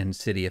Fulton and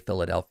City of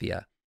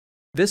Philadelphia.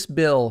 This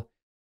bill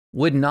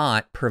would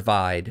not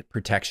provide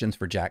protections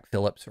for Jack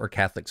Phillips or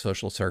Catholic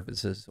Social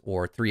Services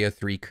or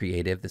 303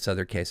 Creative, this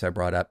other case I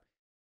brought up,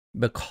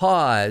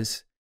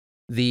 because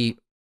the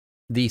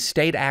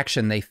state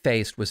action they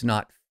faced was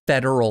not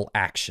federal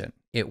action.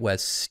 It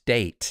was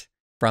state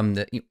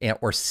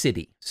or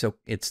city. So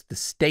it's the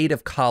state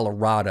of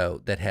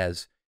Colorado that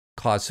has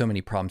caused so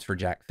many problems for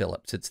Jack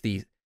Phillips. It's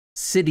the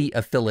city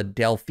of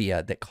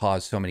Philadelphia that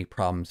caused so many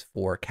problems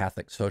for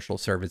Catholic Social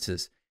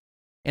Services.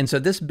 And so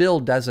this bill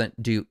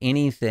doesn't do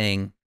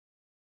anything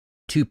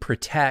to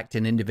protect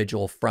an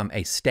individual from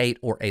a state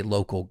or a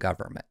local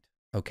government,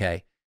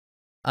 okay?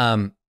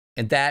 And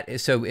that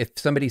is, so if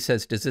somebody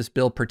says, does this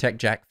bill protect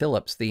Jack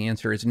Phillips? The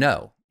answer is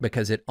no,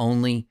 because it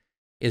only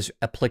is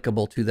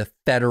applicable to the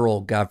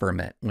federal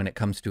government when it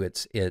comes to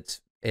its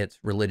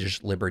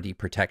religious liberty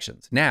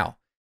protections. Now,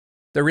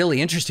 the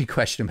really interesting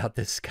question about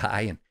this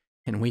guy,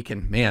 and we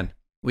can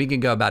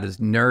go about as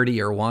nerdy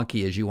or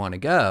wonky as you want to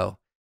go,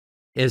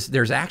 is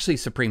there's actually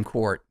Supreme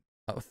Court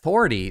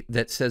authority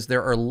that says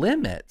there are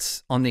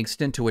limits on the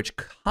extent to which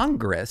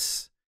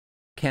Congress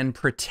can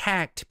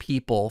protect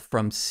people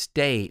from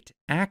state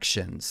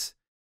actions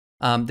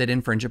that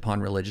infringe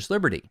upon religious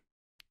liberty.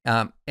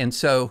 And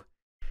so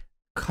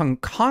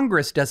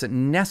Congress doesn't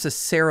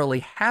necessarily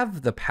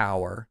have the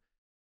power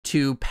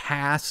to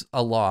pass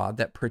a law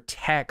that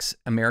protects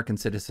American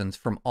citizens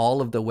from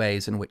all of the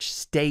ways in which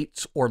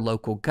states or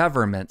local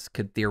governments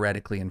could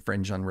theoretically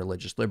infringe on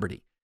religious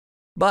liberty.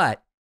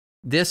 But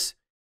this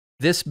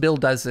bill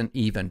doesn't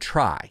even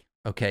try,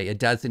 okay? It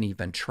doesn't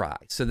even try.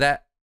 So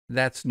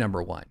that's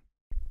number one.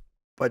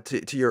 But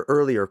to your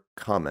earlier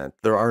comment,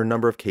 there are a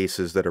number of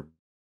cases that are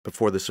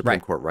before the Supreme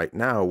Court right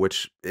now,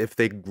 which if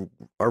they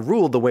are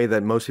ruled the way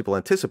that most people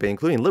anticipate,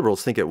 including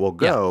liberals, think it will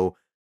go,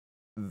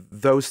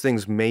 those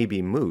things may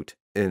be moot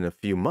in a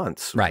few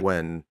months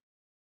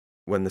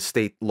when the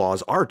state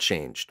laws are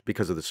changed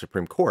because of the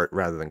Supreme Court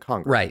rather than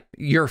Congress. Right.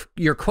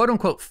 Your quote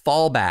unquote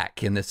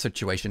fallback in this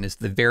situation is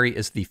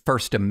the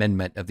First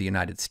Amendment of the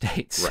United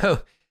States. Right.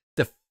 So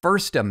the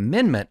First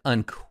Amendment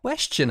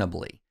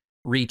unquestionably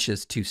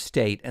reaches to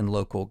state and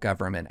local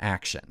government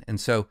action. And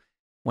so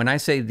when I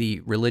say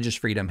the religious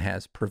freedom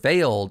has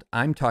prevailed,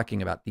 I'm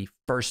talking about the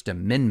First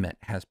Amendment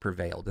has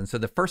prevailed. And so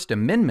the First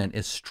Amendment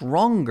is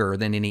stronger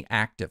than any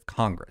act of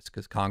Congress,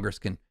 because Congress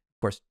can, of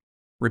course,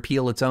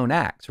 repeal its own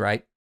acts,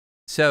 right?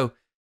 So,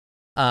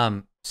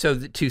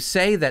 to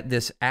say that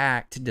this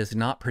act does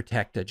not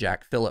protect a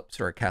Jack Phillips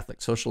or a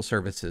Catholic Social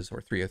Services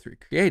or 303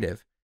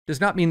 Creative does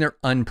not mean they're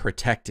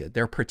unprotected.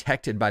 They're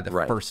protected by the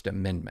First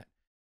Amendment.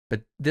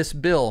 But this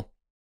bill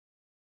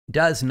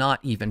does not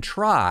even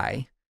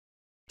try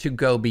to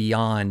go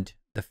beyond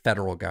the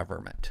federal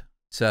government.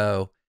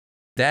 So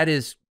that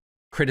is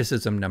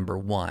criticism number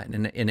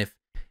one. And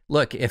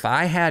if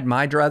I had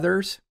my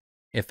druthers,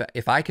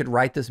 if I could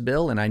write this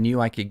bill and I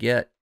knew I could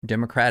get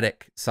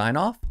Democratic sign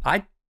off,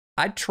 I'd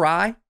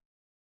try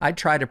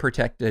to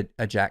protect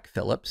a Jack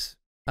Phillips.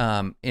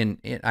 I'd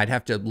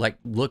have to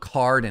look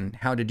hard and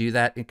how to do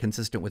that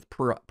consistent with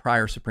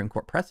prior Supreme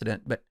Court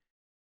precedent, but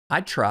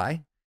I'd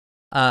try.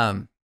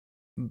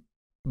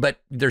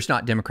 But there's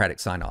not Democratic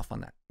sign off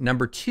on that.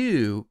 Number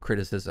two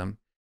criticism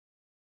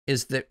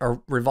is that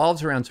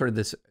revolves around sort of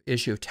this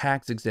issue of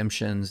tax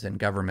exemptions and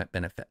government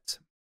benefits.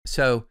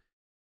 So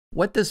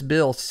what this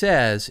bill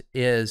says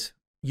is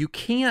you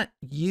can't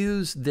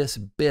use this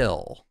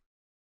bill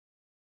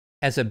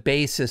as a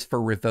basis for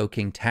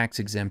revoking tax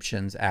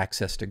exemptions,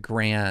 access to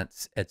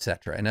grants,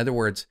 etc. In other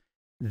words,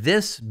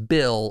 this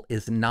bill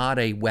is not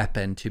a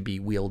weapon to be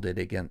wielded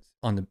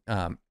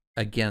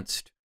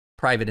against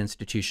private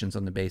institutions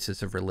on the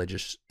basis of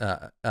religious.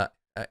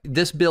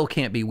 This bill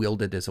can't be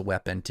wielded as a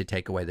weapon to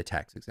take away the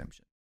tax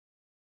exemption.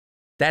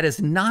 That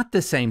is not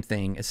the same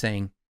thing as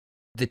saying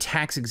the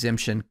tax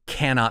exemption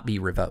cannot be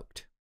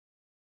revoked,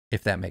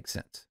 if that makes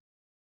sense.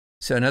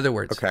 So in other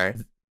words,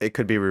 it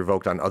could be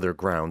revoked on other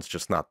grounds,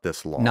 just not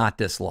this law. Not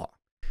this law.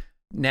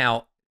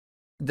 Now,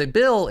 the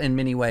bill in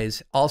many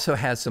ways also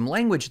has some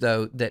language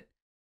though that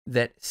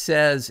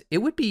says it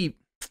would be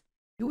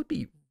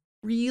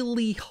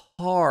really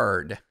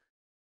hard.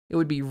 It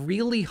would be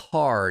really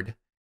hard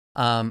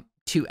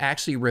to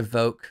actually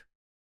revoke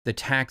the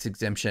tax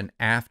exemption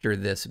after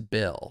this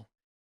bill,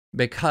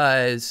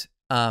 because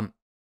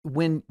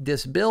when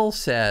this bill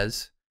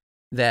says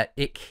that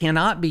it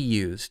cannot be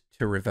used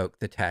to revoke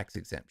the tax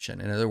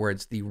exemption, in other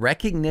words, the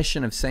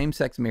recognition of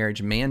same-sex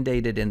marriage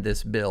mandated in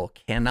this bill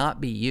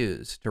cannot be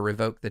used to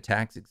revoke the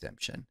tax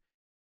exemption.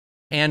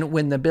 And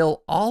when the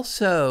bill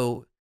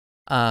also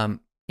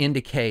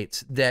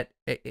indicates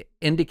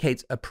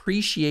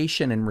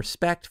appreciation and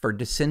respect for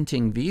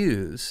dissenting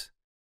views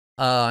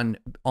on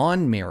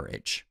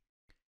marriage,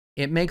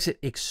 it makes it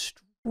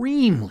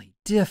extremely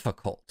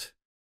difficult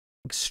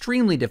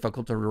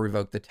to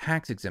revoke the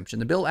tax exemption.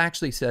 The bill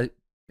actually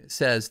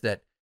says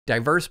that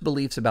diverse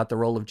beliefs about the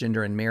role of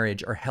gender in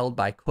marriage are held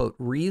by, quote,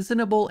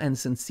 reasonable and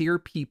sincere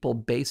people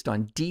based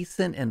on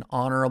decent and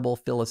honorable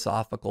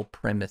philosophical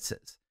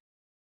premises.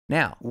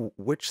 Now,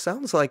 which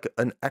sounds like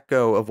an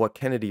echo of what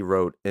Kennedy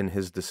wrote in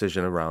his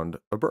decision around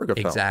Obergefell.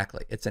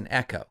 Exactly. It's an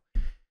echo.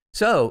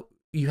 So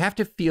you have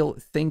to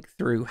think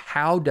through,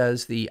 how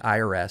does the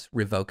IRS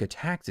revoke a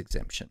tax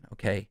exemption?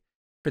 Okay.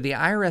 For the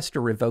IRS to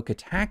revoke a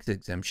tax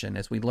exemption,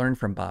 as we learned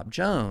from Bob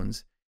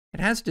Jones, it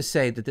has to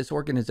say that this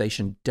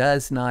organization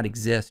does not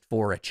exist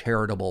for a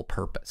charitable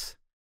purpose.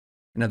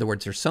 In other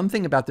words, there's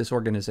something about this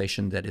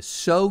organization that is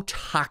so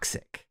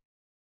toxic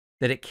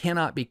that it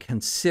cannot be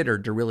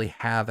considered to really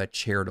have a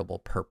charitable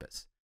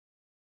purpose.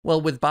 Well,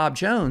 with Bob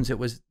Jones,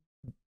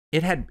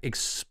 it had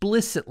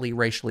explicitly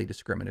racially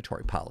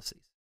discriminatory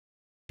policies.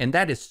 And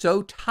that is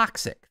so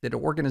toxic that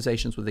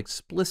organizations with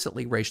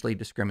explicitly racially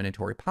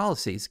discriminatory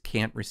policies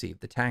can't receive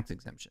the tax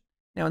exemption.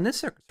 Now, in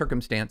this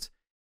circumstance,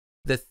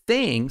 the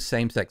thing,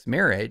 same-sex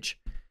marriage,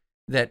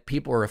 that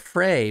people are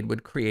afraid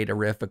would create a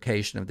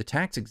revocation of the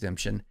tax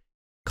exemption,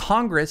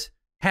 Congress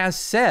has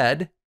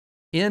said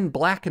in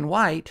black and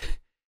white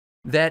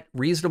that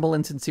reasonable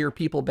and sincere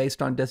people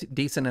based on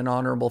decent and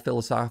honorable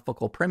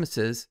philosophical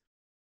premises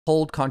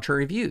hold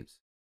contrary views.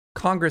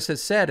 Congress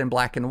has said in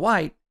black and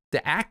white,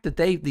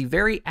 the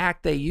very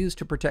act they use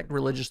to protect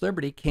religious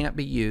liberty can't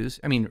be used,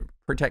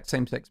 protect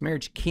same-sex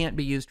marriage can't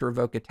be used to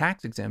revoke a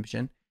tax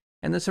exemption.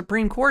 And the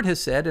Supreme Court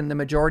has said in the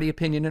majority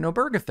opinion in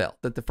Obergefell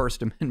that the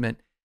First Amendment,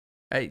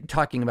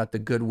 talking about the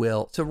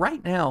goodwill. So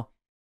right now,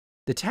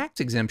 the tax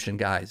exemption,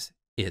 guys,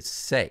 is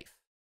safe.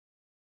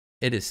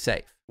 It is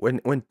safe.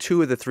 When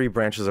two of the three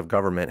branches of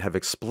government have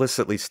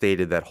explicitly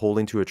stated that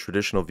holding to a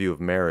traditional view of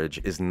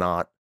marriage is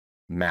not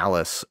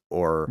malice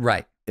or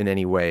in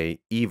any way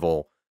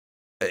evil,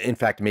 in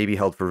fact, may be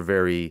held for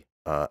very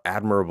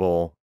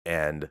admirable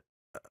and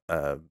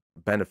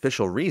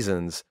beneficial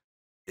reasons,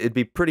 it'd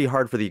be pretty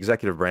hard for the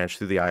executive branch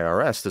through the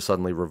IRS to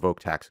suddenly revoke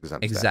tax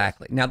exempt status.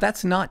 Exactly. Now,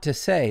 that's not to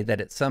say that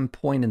at some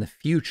point in the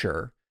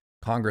future,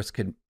 Congress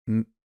could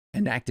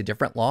enact a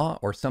different law,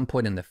 or some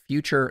point in the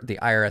future, the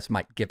IRS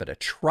might give it a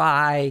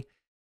try.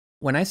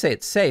 When I say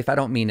it's safe, I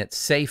don't mean it's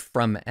safe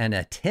from an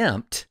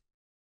attempt.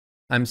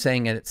 I'm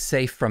saying it's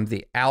safe from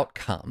the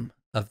outcome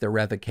of the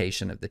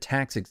revocation of the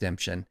tax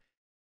exemption.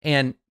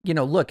 And,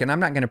 look, and I'm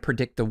not going to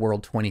predict the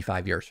world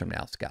 25 years from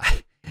now,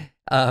 Skye.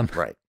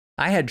 Right.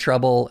 I had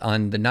trouble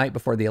on the night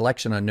before the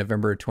election on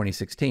November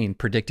 2016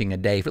 predicting a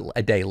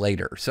day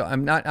later. So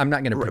I'm not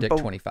going to predict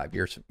 25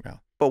 years from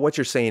now. But what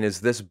you're saying is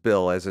this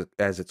bill, as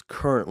it's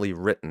currently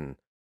written,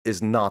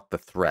 is not the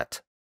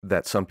threat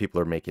that some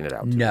people are making it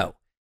out to. No.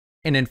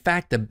 And in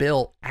fact, the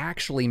bill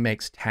actually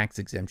makes tax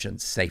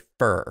exemptions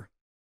safer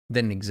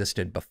than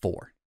existed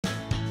before.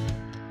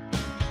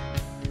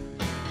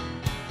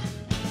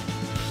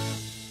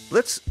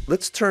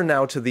 Let's turn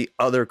now to the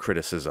other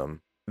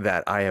criticism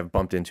that I have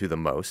bumped into the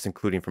most,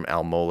 including from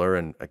Al Mohler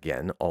and,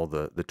 again, all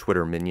the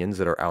Twitter minions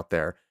that are out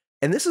there.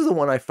 And this is the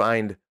one I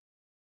find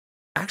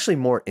actually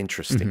more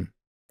interesting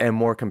and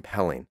more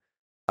compelling.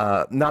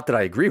 Not that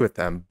I agree with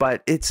them,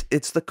 but it's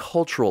the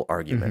cultural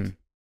argument.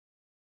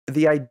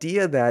 The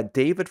idea that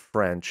David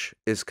French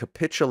is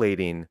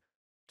capitulating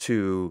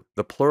to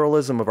the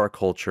pluralism of our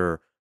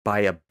culture by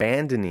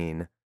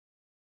abandoning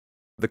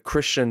the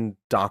Christian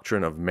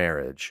doctrine of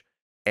marriage,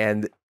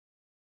 and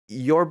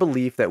your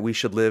belief that we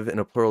should live in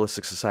a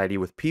pluralistic society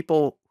with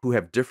people who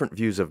have different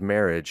views of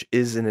marriage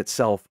is in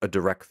itself a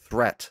direct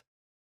threat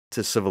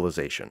to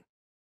civilization.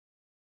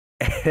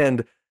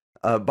 And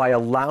by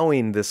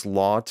allowing this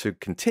law to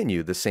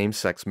continue, the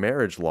same-sex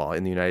marriage law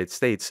in the United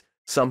States,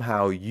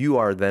 somehow you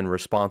are then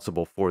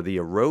responsible for the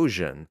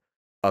erosion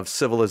of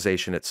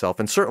civilization itself,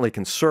 and certainly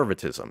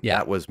conservatism. Yeah.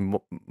 That was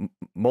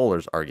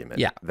Mohler's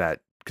argument,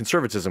 that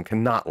conservatism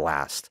cannot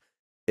last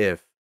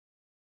if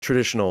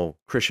traditional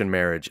Christian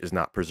marriage is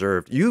not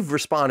preserved. You've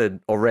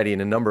responded already in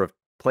a number of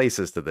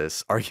places to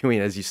this, arguing,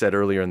 as you said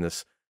earlier in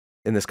this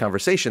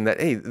conversation, that,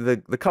 hey, the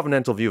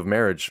covenantal view of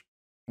marriage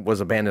was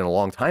abandoned a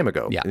long time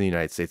ago in the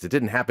United States. It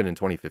didn't happen in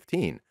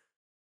 2015.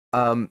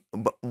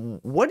 But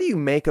what do you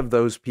make of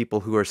those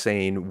people who are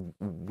saying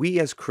we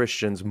as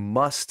Christians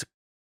must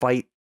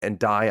fight and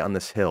die on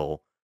this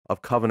hill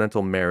of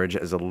covenantal marriage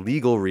as a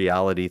legal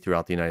reality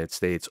throughout the United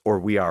States, or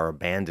we are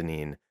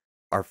abandoning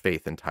our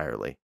faith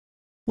entirely?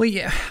 Well,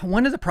 yeah,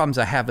 one of the problems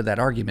I have with that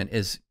argument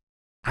is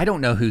I don't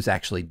know who's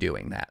actually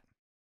doing that.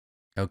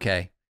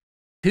 Okay.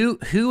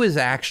 Who is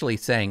actually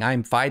saying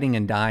I'm fighting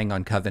and dying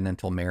on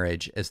covenantal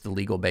marriage as the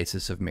legal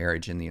basis of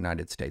marriage in the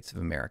United States of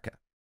America?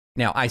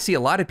 Now, I see a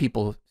lot of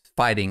people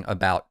fighting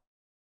about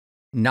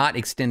not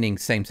extending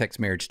same-sex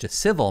marriage to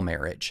civil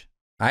marriage.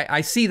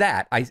 I see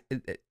that.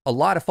 A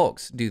lot of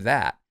folks do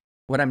that.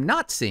 What I'm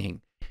not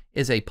seeing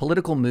is a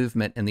political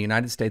movement in the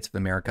United States of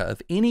America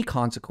of any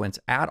consequence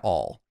at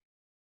all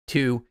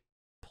to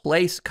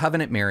place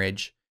covenant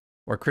marriage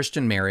or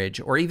Christian marriage,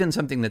 or even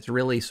something that's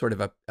really sort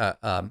of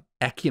a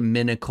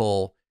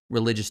ecumenical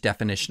religious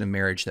definition of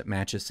marriage that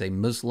matches, say,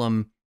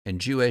 Muslim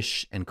and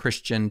Jewish and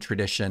Christian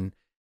tradition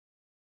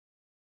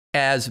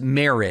as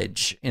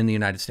marriage in the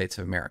United States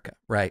of America,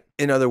 right?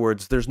 In other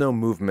words, there's no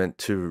movement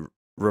to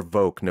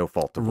revoke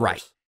no-fault divorce.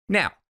 Right.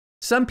 Now,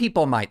 some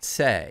people might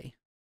say,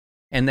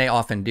 and they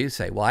often do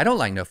say, well, I don't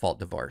like no-fault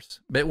divorce.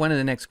 But one of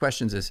the next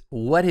questions is,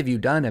 what have you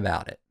done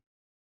about it?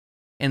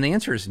 And the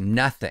answer is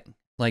nothing.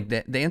 Like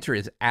the answer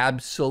is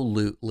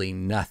absolutely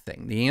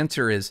nothing. The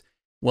answer is,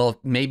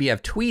 well, maybe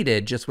I've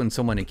tweeted just when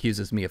someone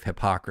accuses me of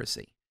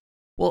hypocrisy.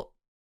 Well,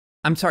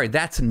 I'm sorry,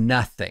 that's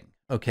nothing.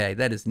 Okay,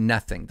 that is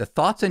nothing. The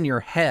thoughts in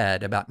your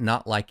head about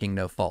not liking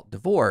no-fault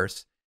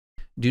divorce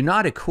do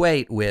not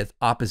equate with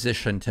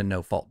opposition to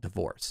no-fault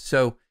divorce.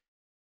 So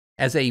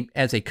as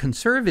a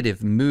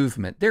conservative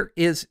movement, there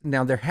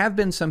have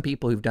been some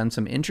people who've done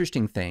some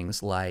interesting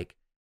things, like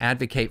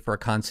advocate for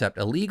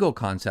a legal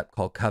concept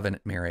called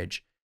covenant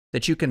marriage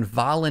that you can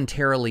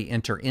voluntarily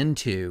enter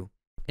into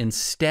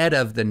instead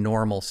of the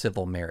normal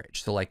civil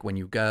marriage. So like when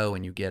you go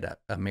and you get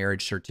a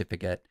marriage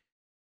certificate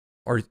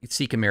or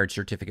seek a marriage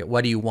certificate,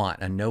 what do you want?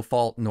 A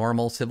no-fault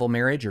normal civil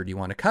marriage, or do you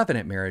want a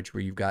covenant marriage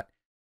where you've got,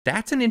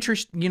 that's an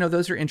interest,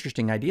 those are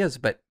interesting ideas,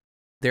 but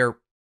they're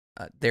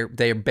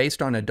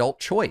based on adult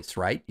choice,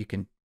 right? You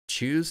can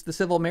choose the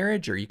civil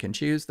marriage or you can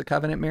choose the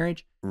covenant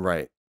marriage.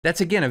 Right.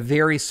 That's, again, a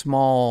very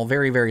small,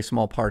 very, very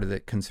small part of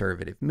the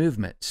conservative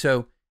movement.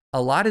 So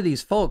a lot of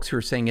these folks who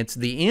are saying it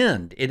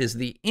is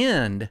the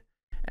end,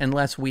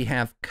 unless we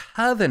have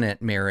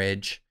covenant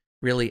marriage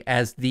really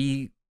as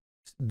the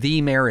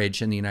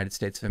marriage in the United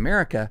States of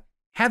America,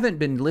 haven't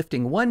been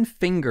lifting one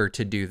finger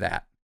to do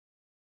that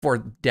for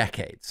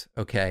decades,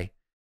 okay?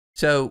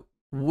 So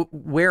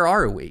where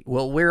are we?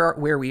 Well,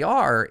 where we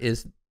are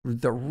is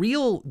the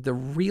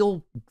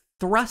real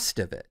thrust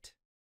of it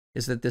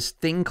is that this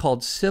thing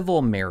called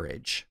civil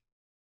marriage,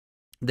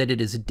 that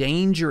it is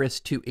dangerous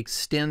to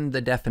extend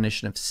the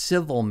definition of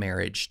civil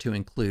marriage to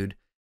include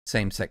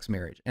same-sex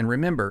marriage. And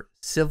remember,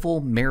 civil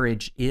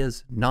marriage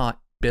is not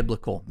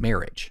biblical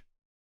marriage.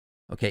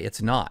 Okay,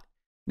 it's not.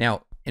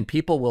 Now, and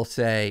people will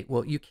say,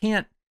 well, you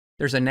can't,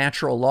 there's a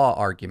natural law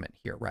argument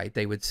here, right?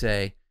 They would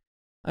say,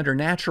 under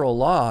natural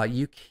law,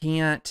 you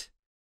can't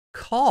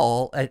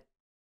call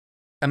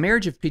a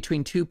marriage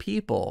between two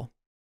people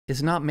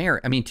is not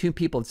marriage. I mean, two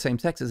people of the same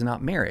sex is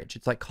not marriage.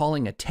 It's like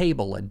calling a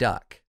table a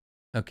duck,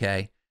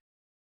 okay?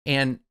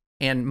 And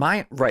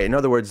my... Right, in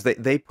other words,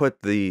 they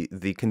put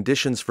the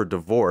conditions for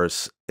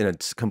divorce in a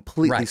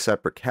completely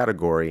separate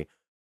category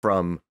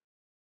from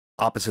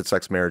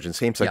opposite-sex marriage and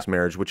same-sex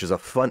marriage, which is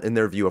in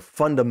their view, a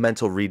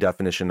fundamental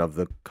redefinition of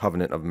the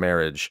covenant of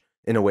marriage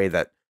in a way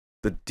that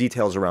the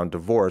details around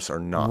divorce are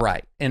not.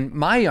 Right. And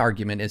my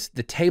argument is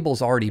the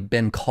table's already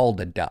been called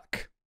a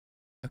duck.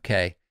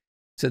 Okay.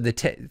 So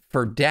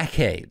for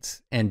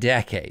decades and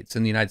decades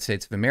in the United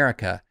States of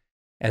America,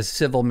 as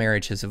civil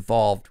marriage has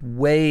evolved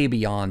way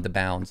beyond the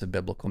bounds of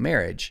biblical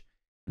marriage,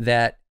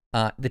 that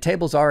the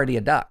table's already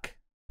a duck.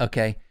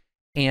 Okay.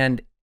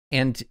 And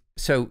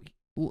so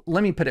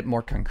let me put it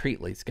more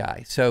concretely,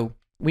 Skye. So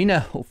we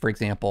know, for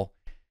example,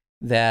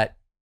 that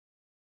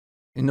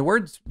in the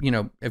words,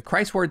 of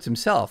Christ's words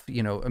himself,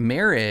 a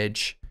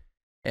marriage,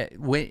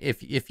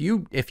 if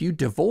you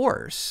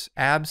divorce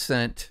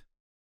absent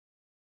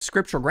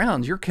scriptural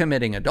grounds, you're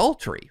committing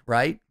adultery,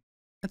 right?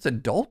 That's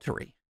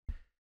adultery.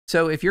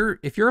 So if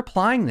you're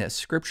applying this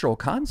scriptural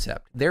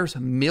concept, there's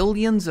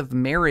millions of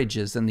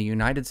marriages in the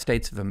United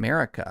States of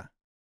America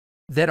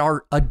that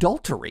are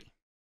adultery.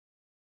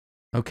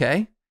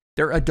 Okay?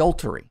 They're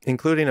adultery.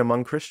 Including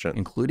among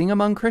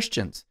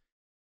Christians.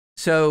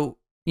 So,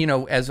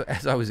 as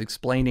I was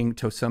explaining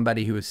to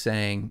somebody who was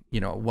saying,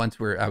 once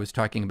I was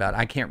talking about,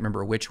 I can't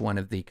remember which one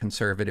of the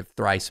conservative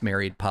thrice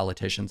married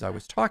politicians I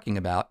was talking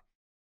about,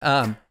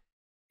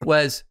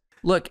 was,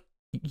 look,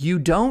 you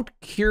don't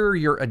cure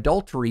your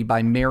adultery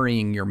by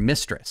marrying your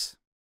mistress.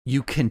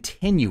 You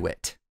continue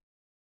it.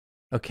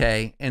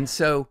 Okay? And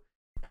so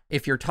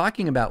if you're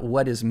talking about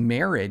what is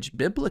marriage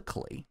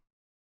biblically,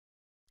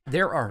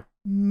 there are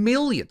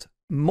millions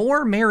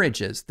more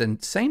marriages than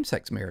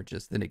same-sex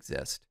marriages that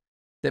exist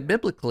that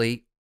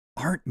biblically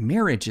aren't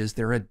marriages,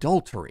 they're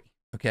adultery,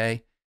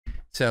 okay?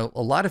 So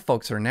a lot of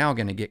folks are now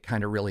going to get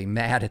kind of really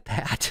mad at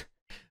that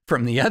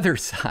from the other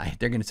side.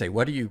 They're going to say,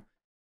 what are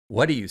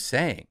you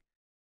saying?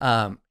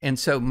 And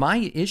so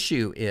my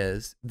issue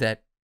is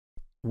that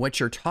what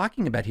you're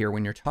talking about here,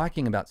 when you're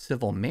talking about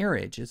civil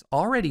marriage, is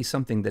already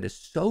something that is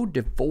so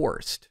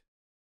divorced,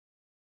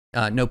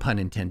 no pun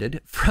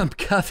intended, from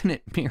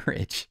covenant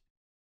marriage,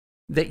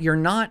 that you're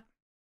not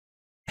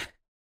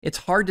it's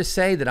hard to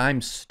say that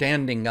I'm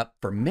standing up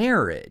for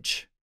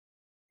marriage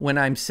when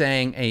I'm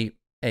saying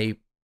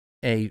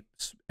a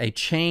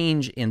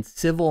change in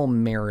civil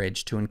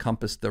marriage to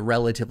encompass the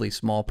relatively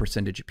small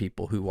percentage of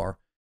people who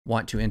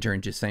want to enter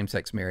into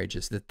same-sex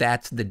marriages,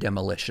 that's the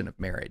demolition of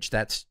marriage.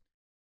 That's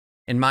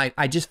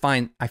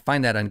I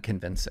find that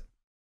unconvincing.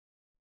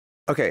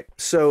 Okay,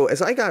 so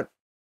as I got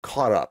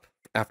caught up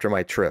after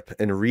my trip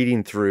and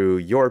reading through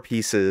your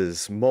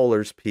pieces,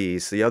 Mohler's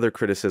piece, the other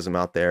criticism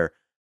out there,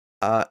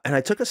 and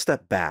I took a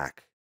step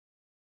back,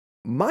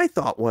 my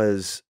thought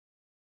was,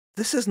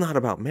 this is not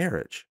about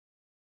marriage.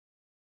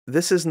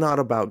 This is not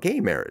about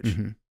gay marriage.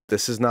 Mm-hmm.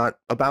 This is not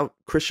about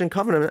Christian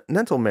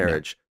covenantal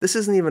marriage. No. This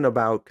isn't even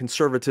about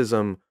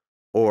conservatism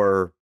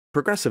or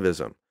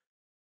progressivism.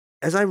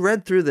 As I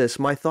read through this,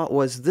 my thought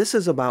was, this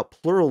is about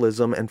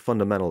pluralism and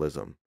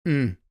fundamentalism.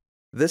 Mm.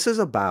 This is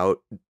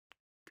about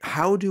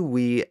how do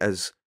we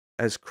as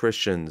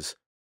Christians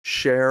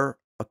share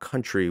a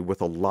country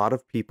with a lot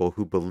of people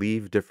who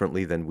believe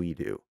differently than we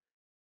do.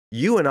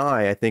 You and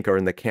I think, are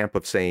in the camp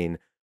of saying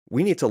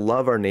we need to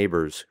love our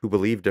neighbors who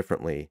believe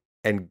differently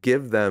and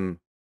give them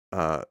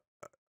a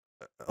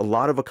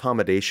lot of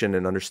accommodation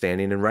and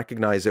understanding, and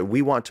recognize that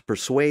we want to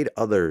persuade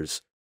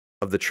others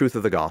of the truth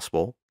of the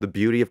gospel, the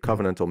beauty of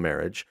covenantal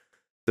marriage,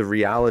 the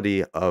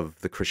reality of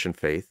the Christian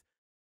faith.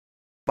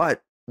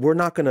 But we're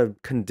not going to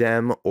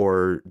condemn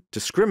or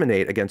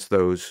discriminate against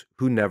those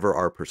who never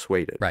are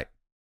persuaded. Right.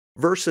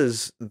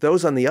 Versus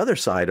those on the other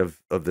side of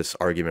this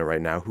argument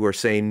right now who are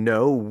saying,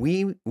 no,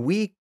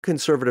 we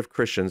conservative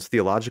Christians,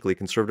 theologically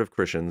conservative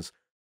Christians,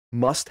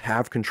 must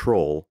have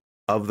control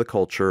of the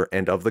culture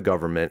and of the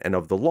government and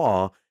of the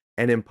law,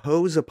 and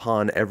impose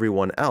upon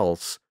everyone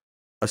else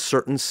a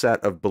certain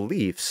set of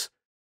beliefs,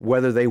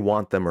 whether they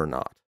want them or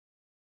not.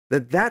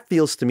 That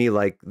feels to me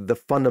like the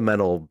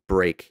fundamental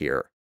break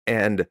here.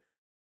 And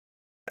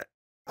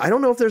I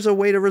don't know if there's a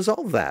way to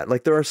resolve that.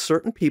 Like, there are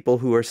certain people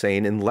who are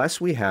saying, unless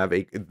we have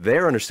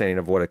their understanding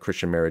of what a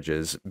Christian marriage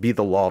is be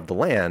the law of the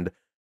land,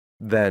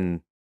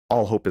 then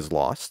all hope is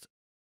lost.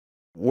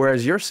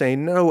 Whereas you're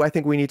saying, no, I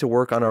think we need to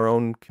work on our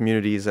own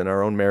communities and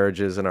our own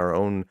marriages and our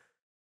own,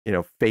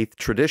 faith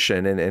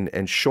tradition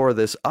and shore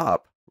this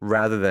up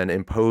rather than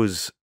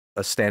impose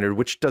a standard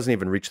which doesn't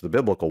even reach the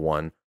biblical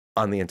one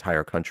on the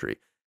entire country.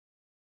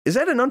 Is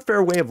that an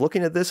unfair way of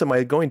looking at this? Am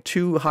I going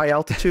too high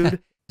altitude?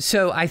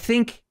 So I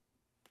think,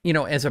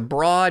 as a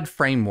broad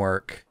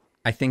framework,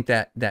 I think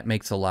that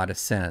makes a lot of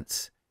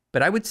sense.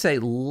 But I would say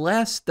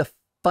less the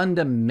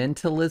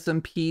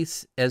fundamentalism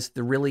piece as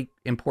the really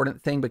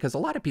important thing, because a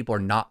lot of people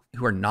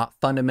who are not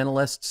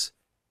fundamentalists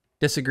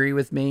disagree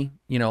with me.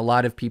 A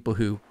lot of people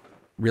who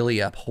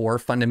really abhor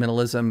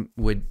fundamentalism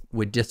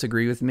would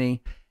disagree with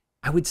me.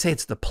 I would say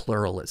it's the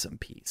pluralism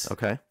piece.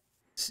 Okay.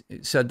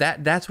 So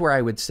that's where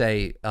I would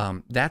say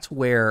that's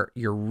where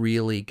you're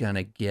really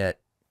gonna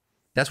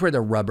that's where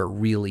the rubber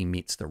really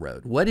meets the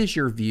road. What is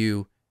your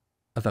view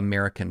of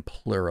American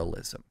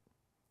pluralism?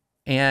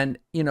 And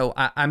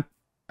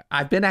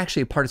I've been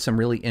actually a part of some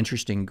really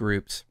interesting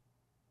groups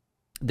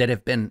that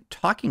have been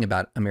talking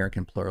about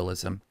American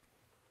pluralism.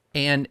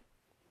 And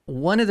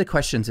one of the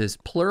questions is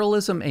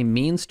pluralism a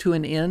means to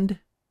an end,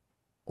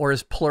 or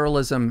is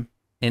pluralism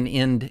an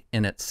end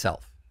in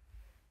itself?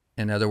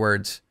 In other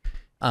words,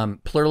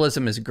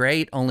 pluralism is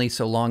great only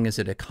so long as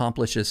it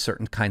accomplishes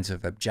certain kinds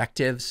of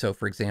objectives. So,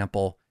 for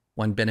example,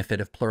 one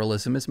benefit of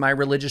pluralism is my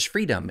religious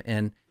freedom.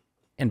 And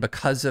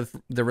because of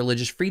the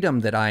religious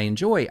freedom that I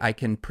enjoy, I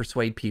can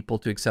persuade people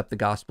to accept the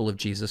gospel of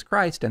Jesus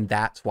Christ, and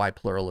that's why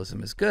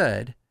pluralism is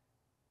good.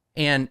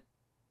 And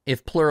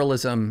if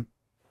pluralism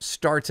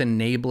starts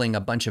enabling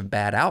a bunch of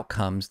bad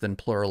outcomes, then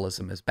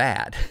pluralism is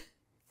bad.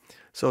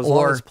 So as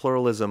long as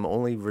pluralism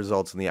only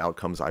results in the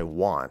outcomes I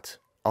want,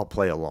 I'll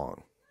play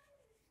along.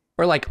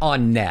 Or like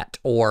on net,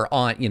 or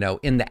on,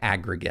 in the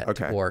aggregate.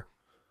 Okay. Or,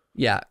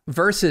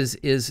 versus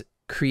is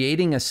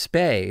creating a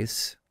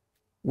space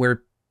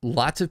where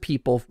lots of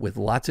people with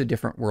lots of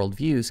different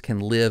worldviews can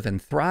live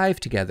and thrive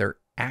together,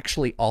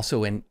 actually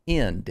also an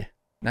end,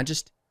 not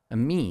just a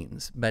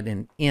means, but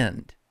an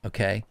end,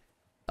 okay,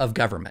 of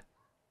government.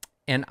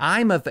 And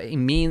I'm of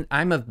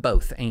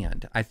both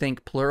and. I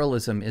think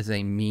pluralism is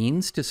a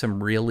means to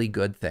some really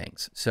good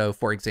things. So,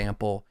 for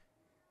example,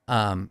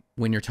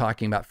 when you're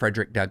talking about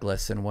Frederick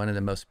Douglass, and one of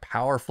the most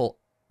powerful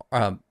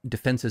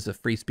defenses of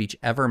free speech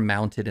ever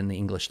mounted in the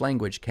English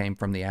language came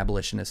from the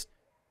abolitionist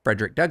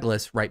Frederick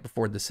Douglass right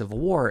before the Civil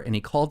War, and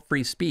he called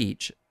free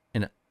speech,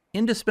 an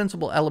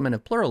indispensable element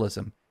of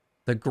pluralism,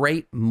 the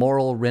great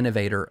moral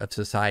renovator of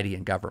society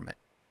and government.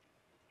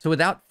 So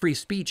without free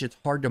speech, it's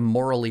hard to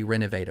morally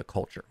renovate a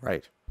culture.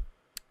 Right.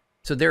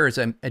 So there is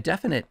a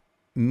definite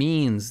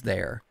means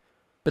there.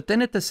 But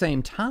then at the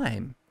same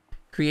time,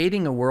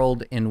 creating a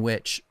world in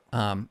which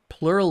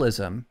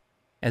pluralism,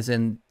 as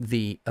in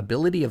the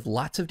ability of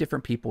lots of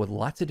different people with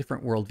lots of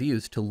different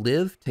worldviews to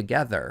live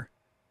together,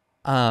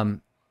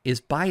 is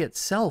by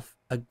itself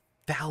a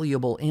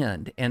valuable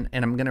end. And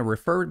I'm going to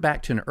refer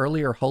back to an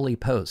earlier holy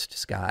post,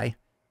 Skye.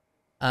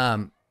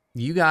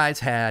 you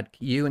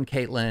and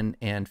Caitlin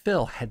and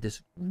Phil had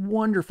this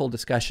wonderful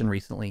discussion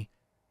recently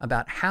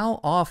about how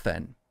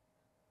often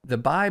the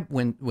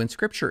Bible, when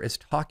Scripture is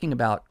talking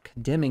about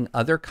condemning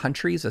other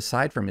countries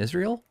aside from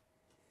Israel,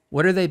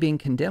 what are they being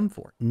condemned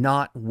for?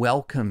 Not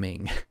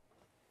welcoming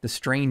the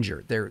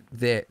stranger.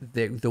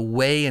 The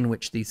way in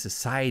which these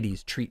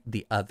societies treat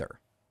the other.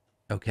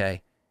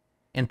 Okay,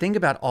 and think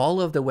about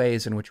all of the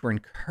ways in which we're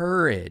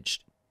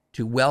encouraged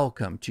to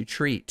welcome, to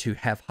treat, to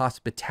have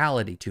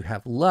hospitality, to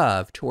have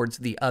love towards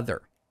the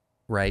other,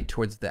 right?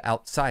 Towards the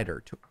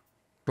outsider,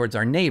 towards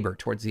our neighbor,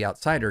 towards the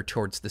outsider,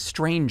 towards the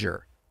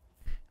stranger.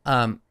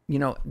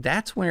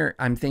 That's where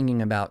I'm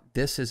thinking about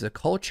this as a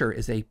culture,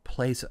 is a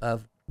place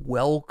of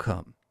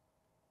welcome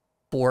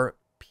for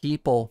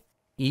people,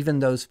 even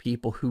those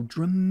people who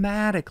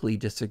dramatically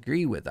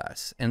disagree with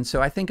us. And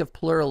so I think of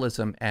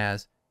pluralism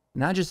as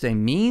not just a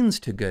means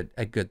to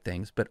good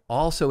things, but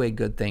also a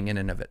good thing in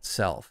and of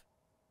itself.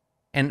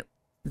 And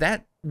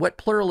that what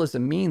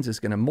pluralism means is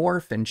going to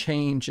morph and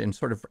change in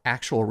sort of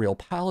actual real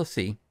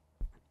policy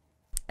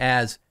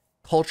as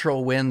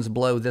cultural winds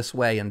blow this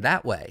way and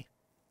that way.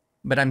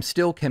 But I'm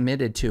still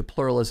committed to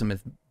pluralism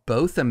as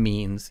both a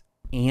means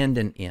and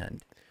an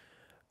end.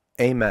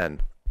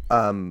 Amen.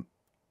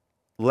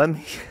 Let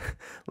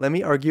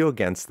me argue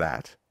against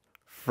that.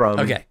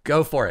 Okay,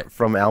 go for it.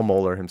 From Al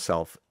Mohler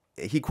himself.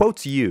 He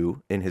quotes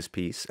you in his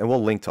piece, and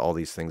we'll link to all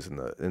these things in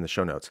the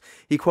show notes.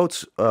 He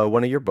quotes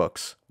one of your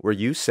books where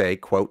you say,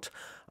 quote,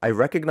 "I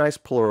recognize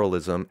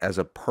pluralism as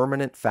a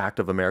permanent fact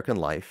of American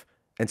life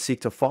and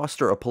seek to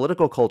foster a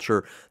political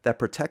culture that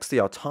protects the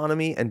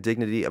autonomy and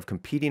dignity of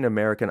competing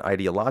American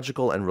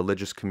ideological and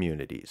religious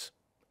communities,"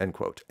 end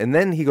quote. And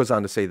then he goes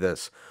on to say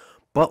this,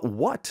 "But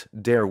what,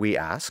 dare we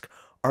ask,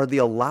 are the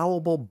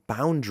allowable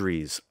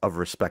boundaries of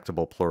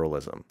respectable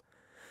pluralism?"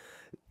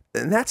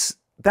 And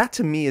that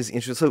to me is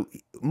interesting. So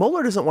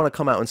Mohler doesn't want to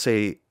come out and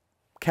say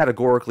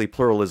categorically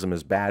pluralism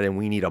is bad and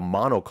we need a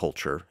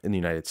monoculture in the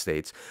United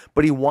States,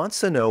 but he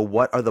wants to know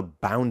what are the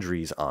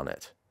boundaries on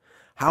it.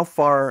 How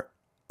far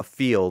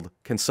afield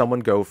can someone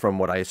go from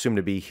what I assume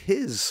to be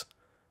his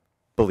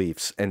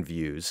beliefs and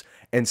views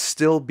and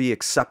still be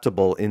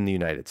acceptable in the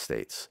United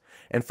States?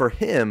 And for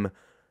him,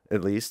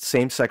 at least,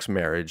 same-sex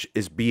marriage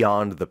is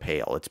beyond the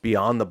pale. It's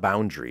beyond the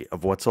boundary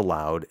of what's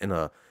allowed in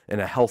a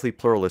healthy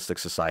pluralistic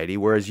society,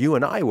 whereas you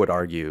and I would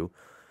argue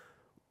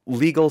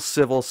legal,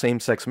 civil,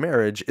 same-sex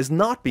marriage is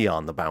not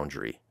beyond the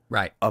boundary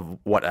right. of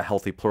what a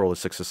healthy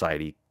pluralistic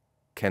society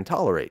can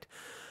tolerate.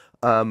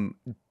 How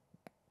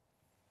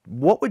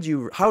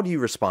do you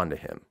respond to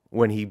him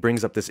when he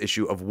brings up this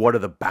issue of what are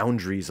the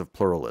boundaries of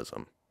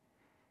pluralism?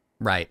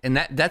 Right. And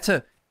that's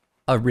a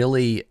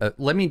really,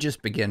 let me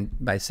just begin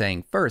by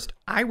saying first,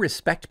 I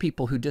respect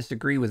people who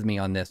disagree with me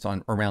on this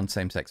around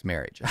same-sex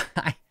marriage.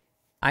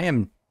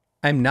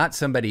 I'm not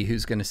somebody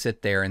who's going to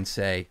sit there and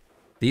say,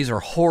 these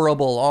are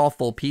horrible,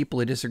 awful people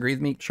who disagree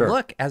with me. Sure.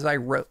 Look, as I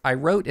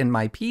wrote in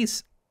my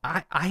piece,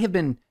 I have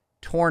been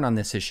torn on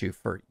this issue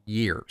for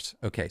years.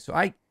 Okay, so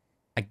I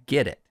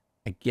get it.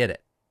 I get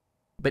it.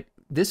 But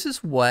this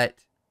is what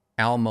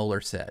Al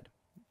Mohler said.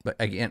 But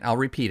again, I'll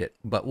repeat it.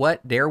 But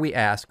what, dare we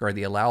ask, are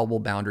the allowable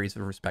boundaries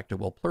of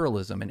respectable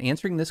pluralism? And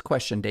answering this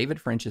question, David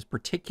French is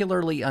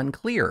particularly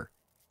unclear.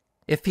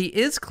 If he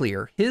is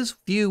clear, his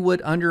view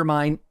would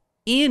undermine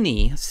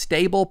any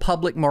stable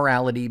public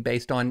morality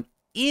based on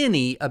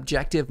any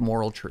objective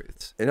moral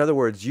truths. In other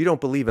words, you don't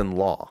believe in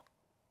law.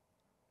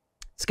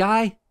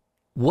 Skye,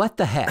 what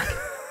the heck?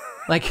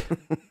 Like,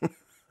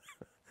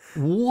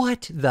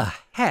 what the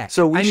heck?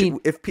 So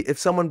if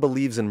someone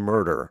believes in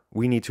murder,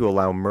 we need to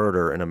allow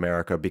murder in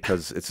America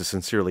because it's a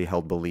sincerely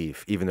held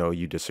belief, even though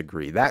you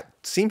disagree. That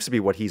seems to be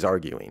what he's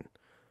arguing.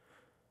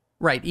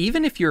 Right.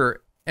 Even if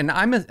you're, and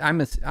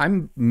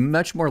I'm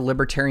much more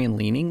libertarian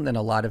leaning than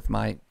a lot of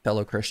my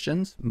fellow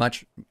Christians.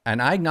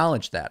 And I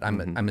acknowledge that.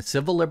 I'm a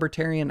civil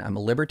libertarian. I'm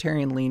a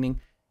libertarian leaning.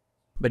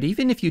 But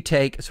even if you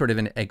take sort of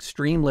an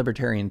extreme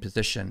libertarian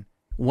position,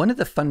 one of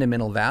the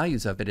fundamental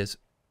values of it is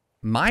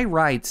my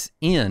rights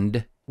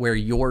end where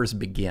yours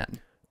begin.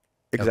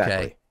 Exactly.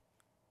 Okay?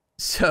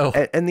 So,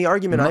 and the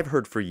argument I've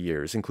heard for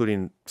years,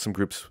 including some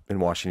groups in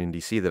Washington,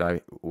 D.C. that I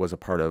was a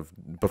part of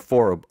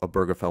before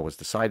Obergefell was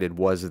decided,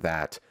 was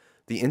that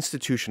the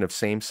institution of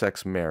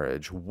same-sex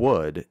marriage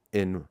would,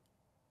 in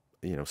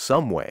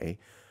some way,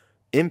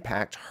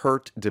 impact,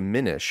 hurt,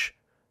 diminish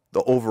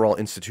the overall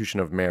institution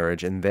of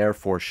marriage, and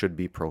therefore should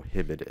be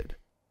prohibited.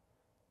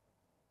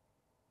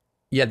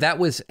 Yeah, that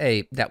was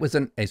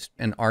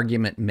an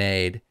argument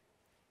made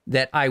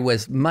that I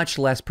was much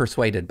less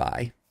persuaded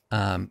by,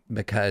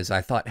 because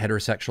I thought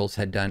heterosexuals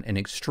had done an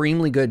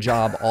extremely good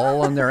job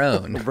all on their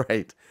own.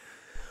 Right.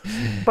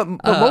 But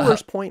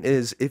Mohler's point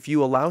is, if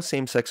you allow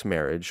same-sex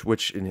marriage,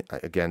 which,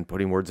 again,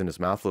 putting words in his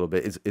mouth a little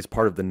bit, is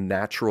part of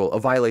a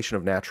violation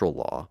of natural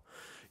law,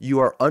 you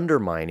are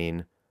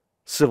undermining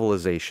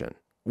civilization,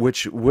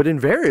 which would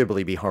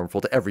invariably be harmful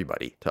to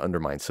everybody to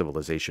undermine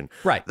civilization.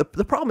 Right.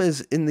 The problem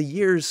is, in the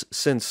years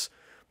since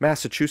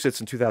Massachusetts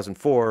in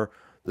 2004,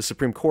 the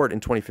Supreme Court in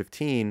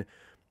 2015,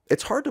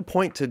 it's hard to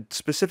point to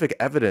specific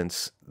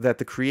evidence that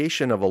the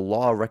creation of a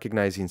law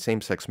recognizing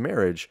same-sex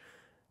marriage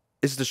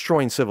is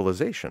destroying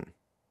civilization.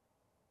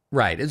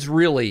 Right. It's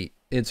really,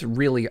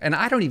 and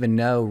I don't even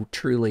know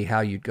truly how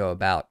you'd go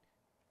about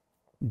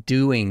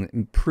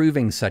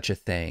proving such a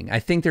thing. I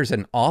think there's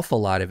an awful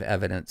lot of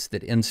evidence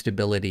that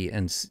instability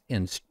in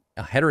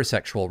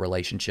heterosexual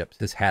relationships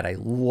has had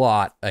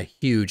a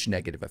huge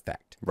negative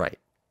effect. Right.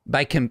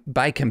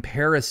 By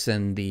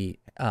comparison, the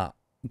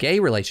gay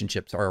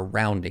relationships are a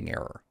rounding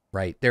error,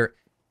 right? They're,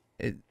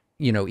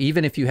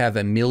 even if you have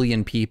 1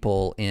 million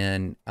people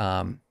in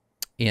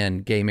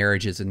gay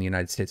marriages in the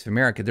United States of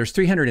America, there's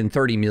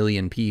 330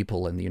 million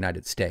people in the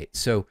United States.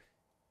 So,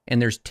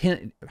 and there's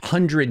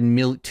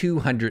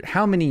 200,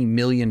 how many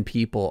million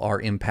people are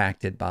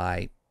impacted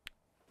by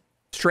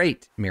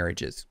straight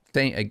marriages,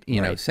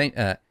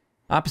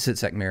 opposite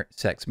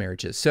sex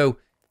marriages. So,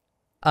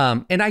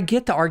 and I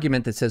get the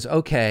argument that says,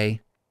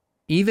 okay,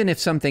 even if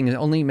something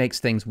only makes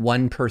things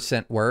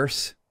 1%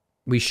 worse,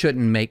 we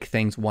shouldn't make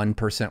things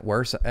 1%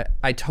 worse.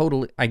 I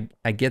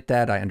get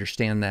that. I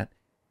understand that.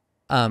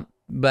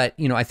 But,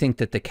 I think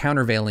that the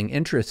countervailing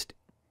interest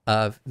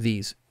of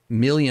these 1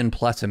 million+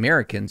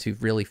 Americans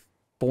who've really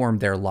formed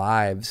their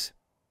lives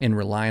in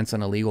reliance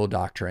on a legal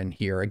doctrine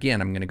here.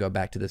 Again, I'm going to go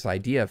back to this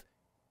idea of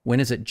when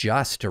is it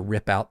just to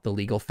rip out the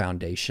legal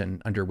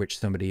foundation under which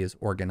somebody has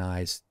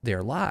organized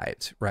their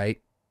lives,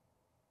 right?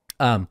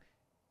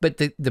 But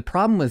the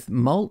problem with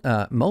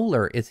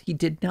Mohler is he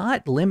did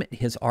not limit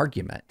his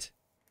argument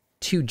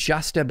to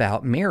just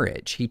about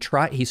marriage. He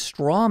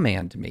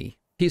strawmanned me.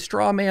 He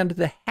strawmanned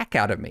the heck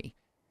out of me,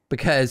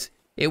 because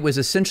it was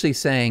essentially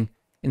saying,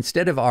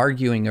 instead of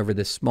arguing over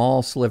the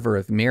small sliver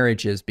of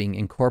marriages being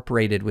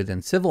incorporated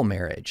within civil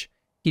marriage,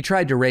 he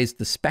tried to raise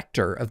the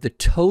specter of the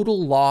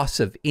total loss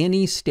of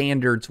any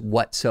standards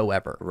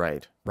whatsoever.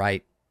 Right.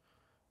 Right.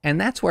 And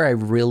that's where I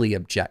really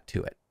object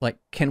to it. Like,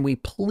 can we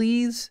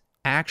please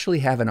actually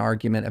have an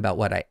argument about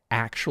what I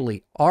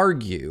actually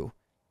argue,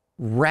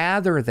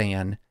 rather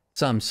than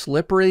some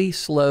slippery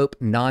slope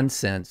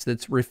nonsense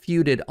that's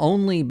refuted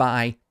only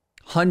by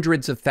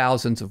hundreds of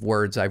thousands of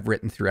words I've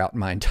written throughout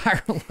my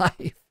entire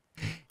life,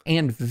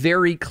 and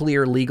very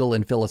clear legal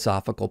and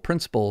philosophical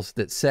principles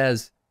that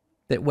says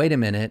that, wait a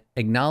minute,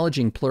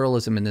 acknowledging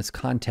pluralism in this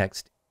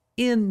context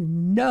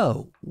in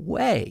no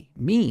way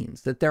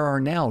means that there are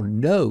now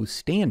no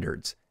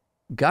standards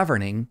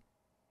governing,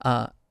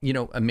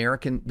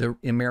 the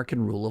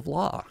American rule of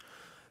law.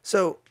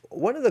 So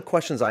one of the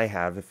questions I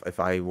have, if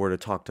I were to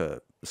talk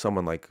to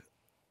someone like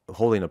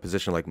holding a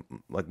position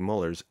like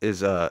Mueller's,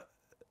 is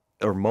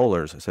or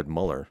Mueller's. I said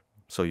Mueller.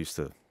 So used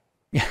to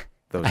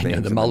those names. I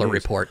know, the Mueller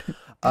report.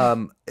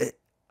 I'm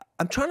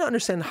trying to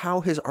understand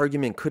how his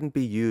argument couldn't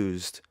be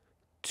used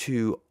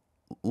to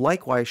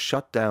likewise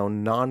shut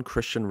down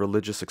non-Christian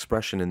religious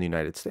expression in the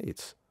United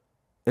States.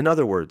 In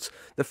other words,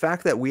 the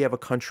fact that we have a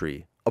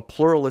country, a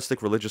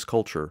pluralistic religious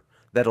culture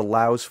that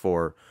allows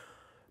for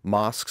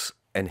mosques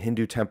and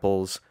Hindu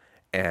temples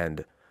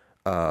and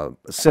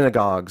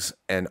synagogues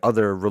and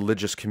other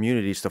religious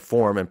communities to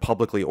form and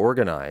publicly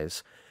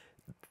organize,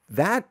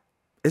 that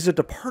is a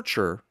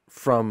departure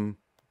from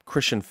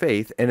Christian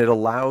faith, and it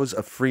allows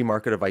a free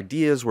market of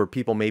ideas where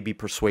people may be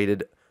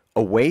persuaded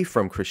away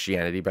from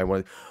Christianity by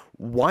one.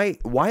 Why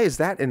is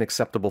that an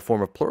acceptable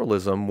form of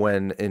pluralism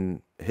when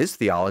in his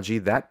theology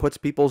that puts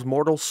people's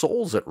mortal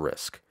souls at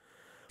risk?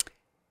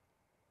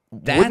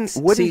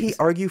 Wouldn't he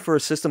argue for a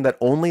system that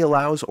only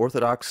allows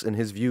Orthodox, in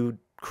his view,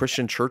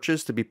 Christian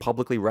churches to be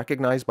publicly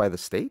recognized by the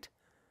state?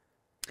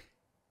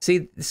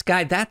 See,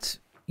 Skye,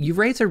 you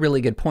raise a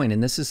really good point,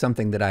 and this is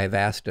something that I have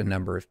asked a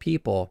number of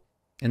people,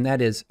 and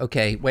that is,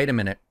 okay, wait a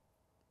minute.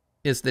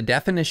 Is the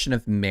definition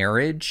of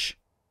marriage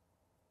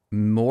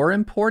more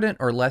important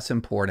or less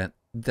important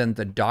than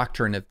the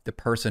doctrine of the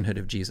personhood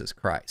of Jesus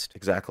Christ?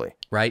 Exactly.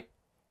 Right?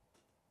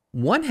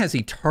 One has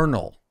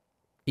eternal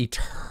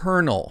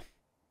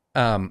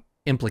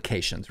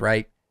implications,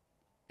 right?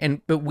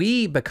 But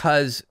we,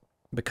 because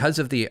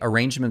of the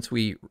arrangements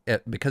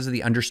because of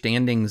the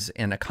understandings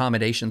and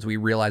accommodations we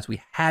realized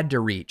we had to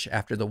reach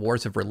after the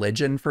wars of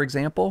religion, for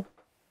example,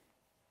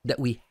 that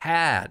we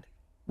had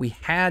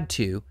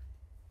to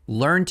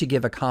learn to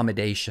give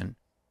accommodation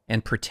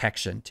and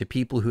protection to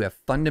people who have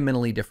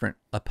fundamentally different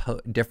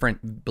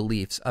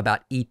beliefs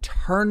about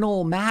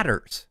eternal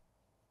matters.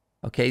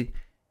 Okay,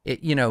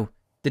 the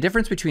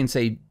difference between,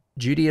 say,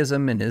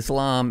 Judaism and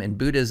Islam and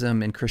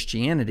Buddhism and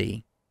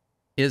Christianity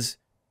is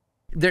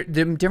the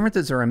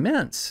differences are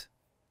immense.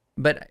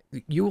 But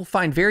you will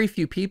find very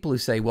few people who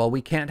say, well,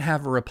 we can't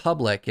have a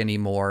republic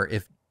anymore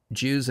if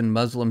Jews and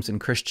Muslims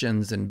and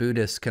Christians and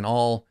Buddhists can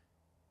all,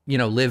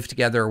 live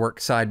together, work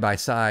side by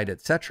side,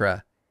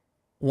 etc.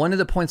 One of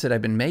the points that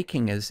I've been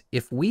making is,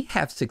 if we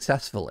have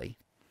successfully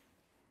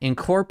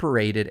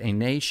incorporated a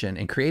nation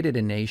and created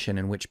a nation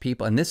in which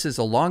people, and this is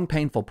a long,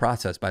 painful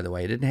process, by the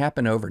way, it didn't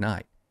happen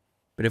overnight,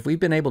 but if we've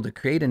been able to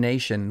create a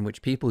nation in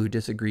which people who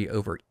disagree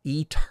over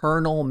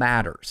eternal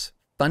matters,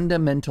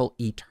 fundamental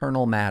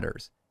eternal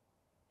matters,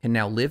 can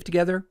now live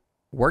together,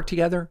 work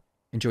together,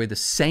 enjoy the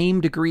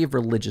same degree of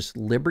religious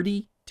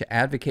liberty to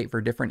advocate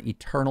for different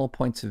eternal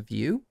points of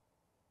view?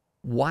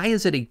 Why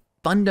is it a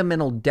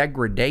fundamental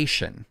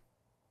degradation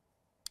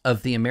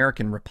of the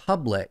American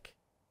Republic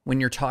when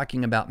you're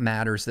talking about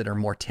matters that are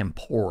more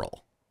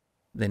temporal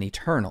than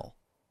eternal?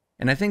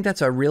 And I think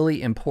that's a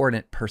really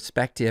important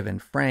perspective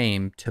and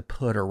frame to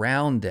put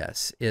around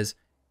this, is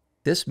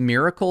this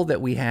miracle that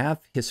we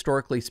have,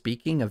 historically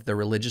speaking, of the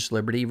religious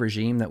liberty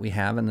regime that we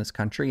have in this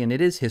country, and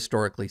it is,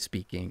 historically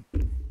speaking,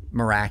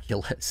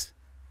 miraculous.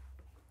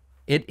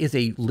 It is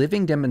a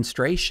living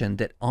demonstration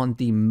that on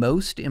the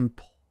most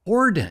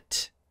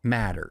important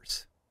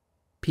matters,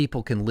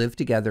 people can live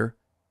together,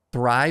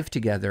 thrive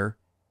together,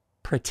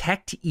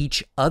 protect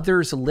each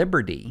other's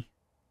liberty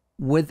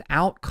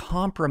without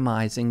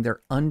compromising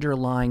their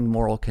underlying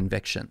moral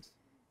convictions.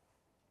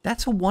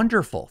 That's a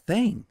wonderful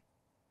thing.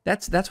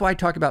 That's why I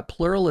talk about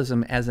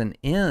pluralism as an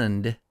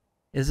end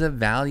is a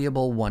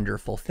valuable,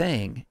 wonderful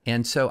thing.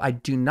 And so I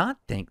do not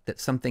think that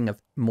something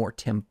of more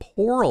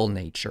temporal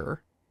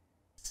nature,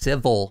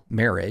 civil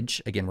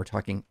marriage, again, we're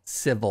talking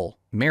civil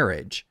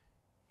marriage,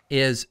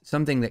 is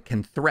something that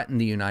can threaten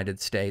the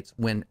United States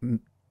when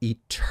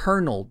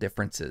eternal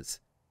differences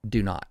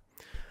do not.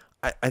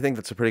 I think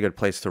that's a pretty good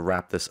place to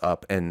wrap this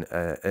up. And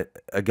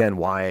again,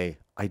 why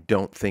I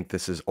don't think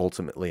this is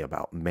ultimately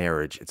about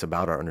marriage. It's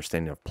about our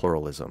understanding of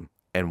pluralism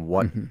and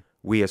what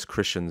we as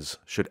Christians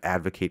should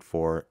advocate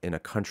for in a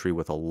country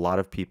with a lot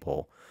of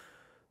people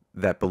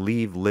that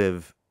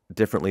live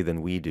differently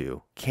than we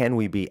do. Can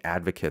we be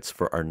advocates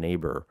for our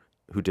neighbor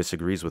who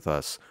disagrees with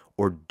us?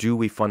 Or do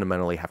we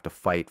fundamentally have to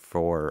fight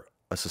for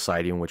a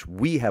society in which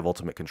we have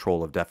ultimate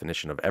control of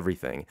definition of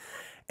everything?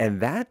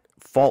 And that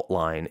fault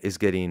line is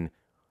getting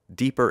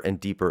deeper and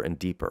deeper and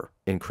deeper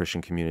in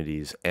Christian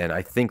communities. And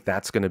I think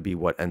that's going to be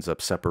what ends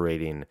up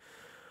separating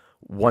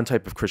one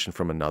type of Christian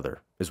from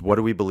another, is what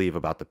do we believe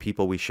about the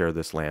people we share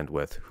this land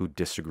with who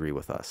disagree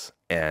with us?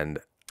 And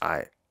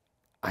I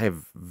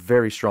have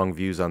very strong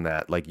views on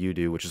that, like you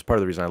do, which is part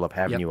of the reason I love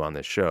having you on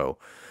this show.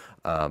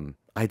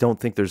 I don't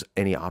think there's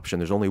any option.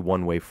 There's only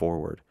one way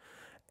forward.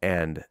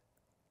 And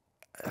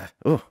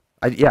we'll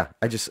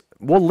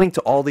link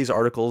to all these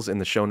articles in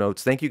the show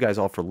notes. Thank you guys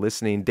all for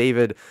listening.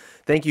 David,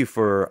 thank you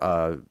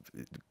for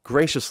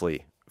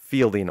graciously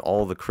fielding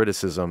all the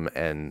criticism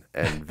and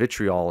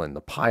vitriol and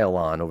the pile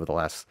on over the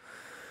last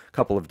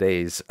couple of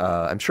days.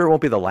 I'm sure it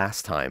won't be the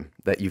last time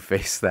that you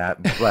face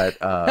that,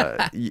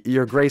 but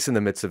your grace in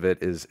the midst of it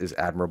is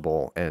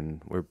admirable,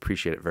 and we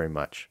appreciate it very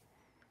much.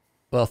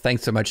 Well,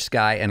 thanks so much,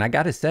 Skye. And I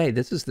got to say,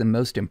 this is the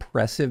most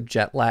impressive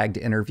jet-lagged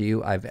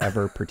interview I've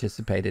ever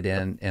participated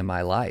in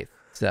my life.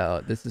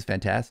 So this is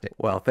fantastic.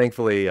 Well,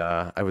 thankfully,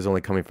 I was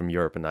only coming from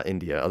Europe and not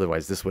India.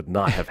 Otherwise, this would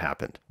not have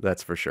happened.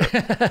 That's for sure.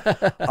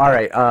 All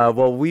right.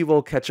 Well, we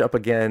will catch up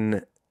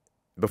again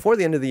before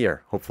the end of the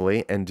year,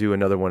 hopefully, and do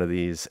another one of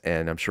these.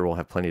 And I'm sure we'll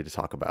have plenty to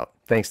talk about.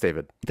 Thanks,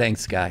 David.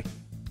 Thanks, Skye.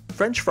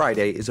 French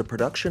Friday is a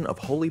production of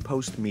Holy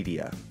Post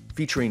Media,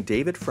 featuring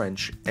David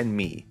French and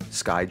me,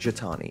 Skye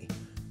Jethani.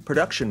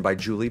 Production by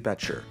Julie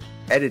Betcher.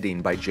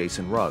 Editing by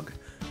Jason Rugg.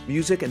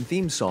 Music and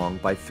theme song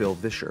by Phil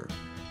Vischer.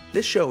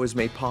 This show is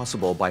made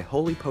possible by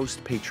Holy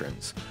Post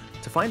patrons.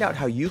 To find out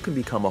how you can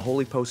become a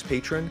Holy Post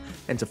patron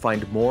and to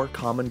find more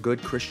common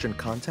good Christian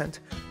content,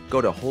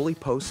 go to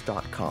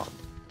holypost.com.